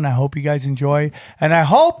check it out, and I hope you guys enjoy. And I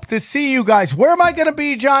hope to see you guys. Where am I going to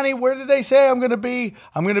be, Johnny? Where did they say I'm going to be?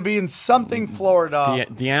 I'm going to be in something, Florida.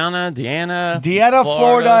 Deanna,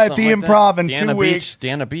 Florida at the something like Improv in Deanna 2 weeks.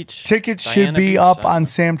 Deanna Beach. Tickets Diana should be Beach, up something. on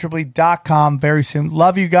samtripoli.com very soon.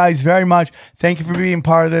 Love you guys very much. Thank you for being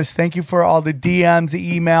part of this. Thank you for all the DMs,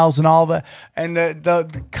 the emails, and all the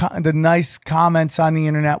nice comments on the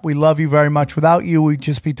internet. We love you very much. Without you, we'd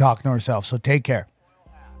just be talking to ourselves. So take care.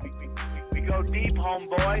 We go deep,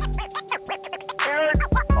 homeboy. Aaron,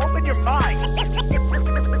 open your mind.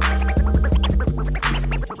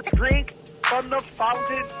 Drink from the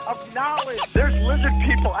fountain of knowledge. There's lizard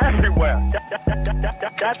people everywhere.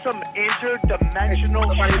 That's some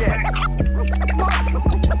interdimensional shit.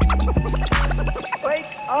 Wake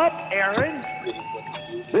up, Aaron.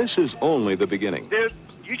 This is only the beginning. Dude,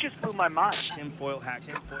 you just blew my mind. Tinfoil hat.